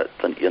 21, but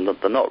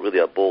they're not really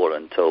a bowler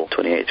until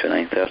 28,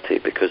 29, 30,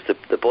 because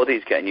the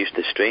body's getting used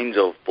to strains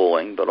of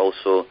bowling, but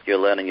also you're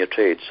learning your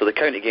trade. So the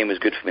county game was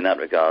good for me in that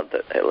regard,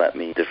 that it let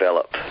me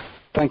develop.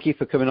 Thank you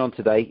for coming on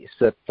today.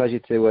 It's a pleasure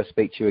to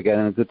speak to you again,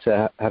 and good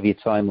to have your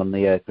time on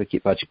the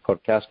Cricket Badger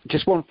podcast.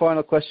 Just one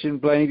final question,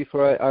 Blaney,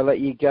 before I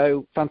let you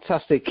go.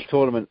 Fantastic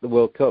tournament, the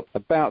World Cup,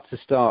 about to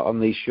start on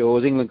these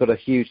shores. England got a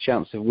huge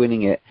chance of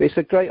winning it. It's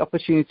a great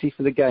opportunity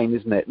for the game,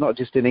 isn't it? Not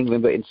just in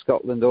England, but in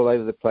Scotland, all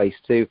over the place,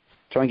 to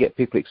try and get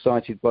people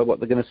excited by what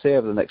they're going to see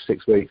over the next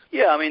 6 weeks.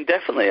 Yeah, I mean,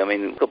 definitely. I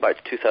mean, go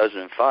back to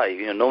 2005.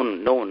 You know,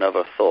 no one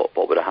ever thought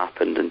what would have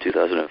happened in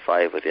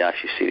 2005 with the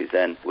Ashes series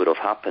then would have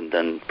happened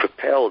and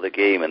propel the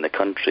game in the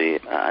country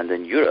and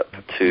in Europe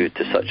to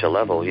such a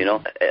level. You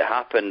know, it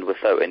happened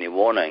without any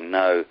warning.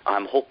 Now,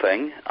 I'm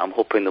hoping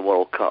the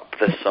World Cup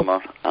this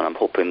summer, and I'm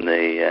hoping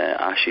the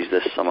Ashes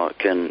this summer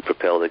can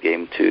propel the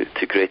game to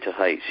greater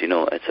heights. You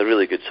know, it's a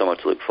really good summer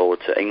to look forward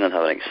to. England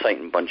have an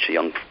exciting bunch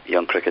of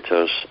young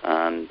cricketers,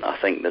 and I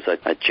think there's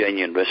a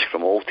genuine risk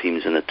from all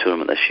teams in the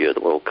tournament this year,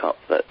 the World Cup,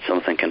 that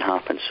something can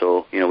happen.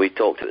 So, you know, we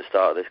talked at the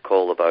start of this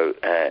call about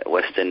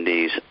West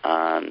Indies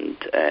and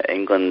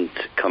England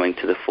coming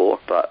to the fore,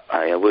 but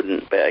I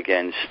wouldn't bet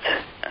against,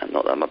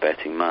 not that I'm a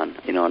betting man,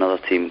 you know, another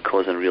team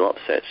causing real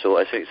upset. So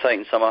it's an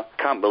exciting summer.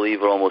 Can't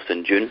believe we're almost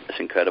in June. It's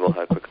incredible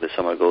how quickly the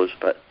summer goes.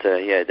 But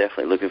yeah,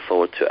 definitely looking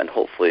forward to it, and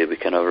hopefully we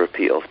can have a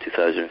repeat of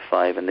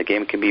 2005 and the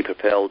game can be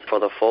propelled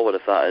further forward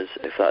if that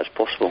is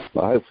possible.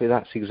 Well, hopefully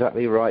that's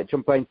exactly right.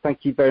 John Blaine,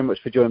 thank you very much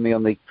for joining me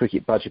on the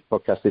Cricket Badger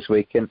podcast this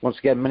week, and once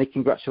again, many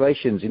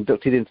congratulations,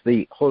 inducted into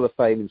the Hall of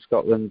Fame in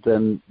Scotland,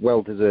 and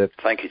well deserved.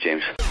 Thank you,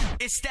 James.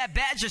 It's that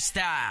Badger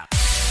style.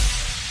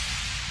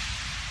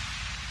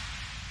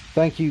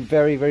 Thank you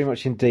very, very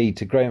much indeed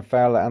to Graham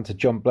Fowler and to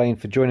John Blaine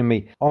for joining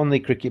me on the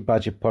Cricket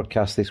Badger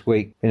podcast this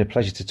week. It's been a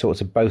pleasure to talk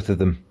to both of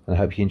them, and I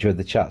hope you enjoyed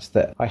the chats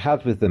that I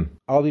had with them.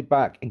 I'll be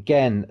back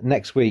again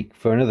next week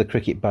for another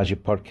Cricket Badger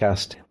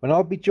podcast, when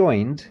I'll be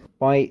joined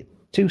by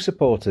 2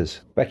 supporters.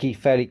 Becky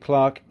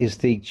Fairley-Clark is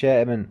the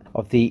chairman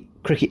of the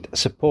Cricket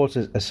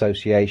Supporters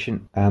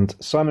Association, and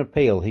Simon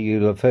Peel, who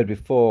you'll have heard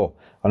before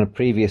on a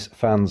previous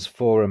fans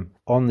forum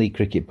on the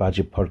Cricket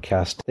Badger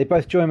podcast. They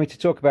both join me to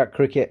talk about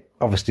cricket.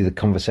 Obviously the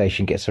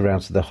conversation gets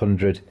around to the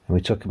 100, and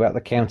we talk about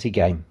the county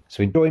game.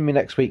 So join me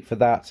next week for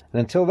that, and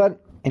until then,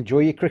 enjoy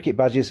your cricket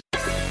badges.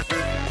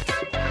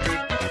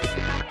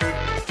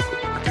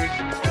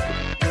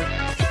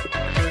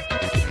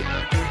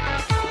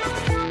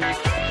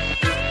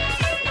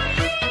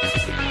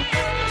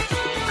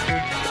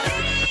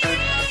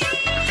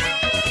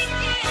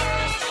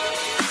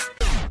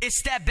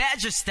 It's that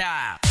Badger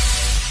style.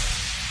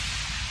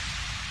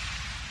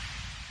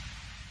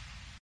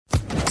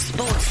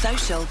 Sports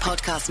Social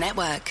Podcast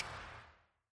Network.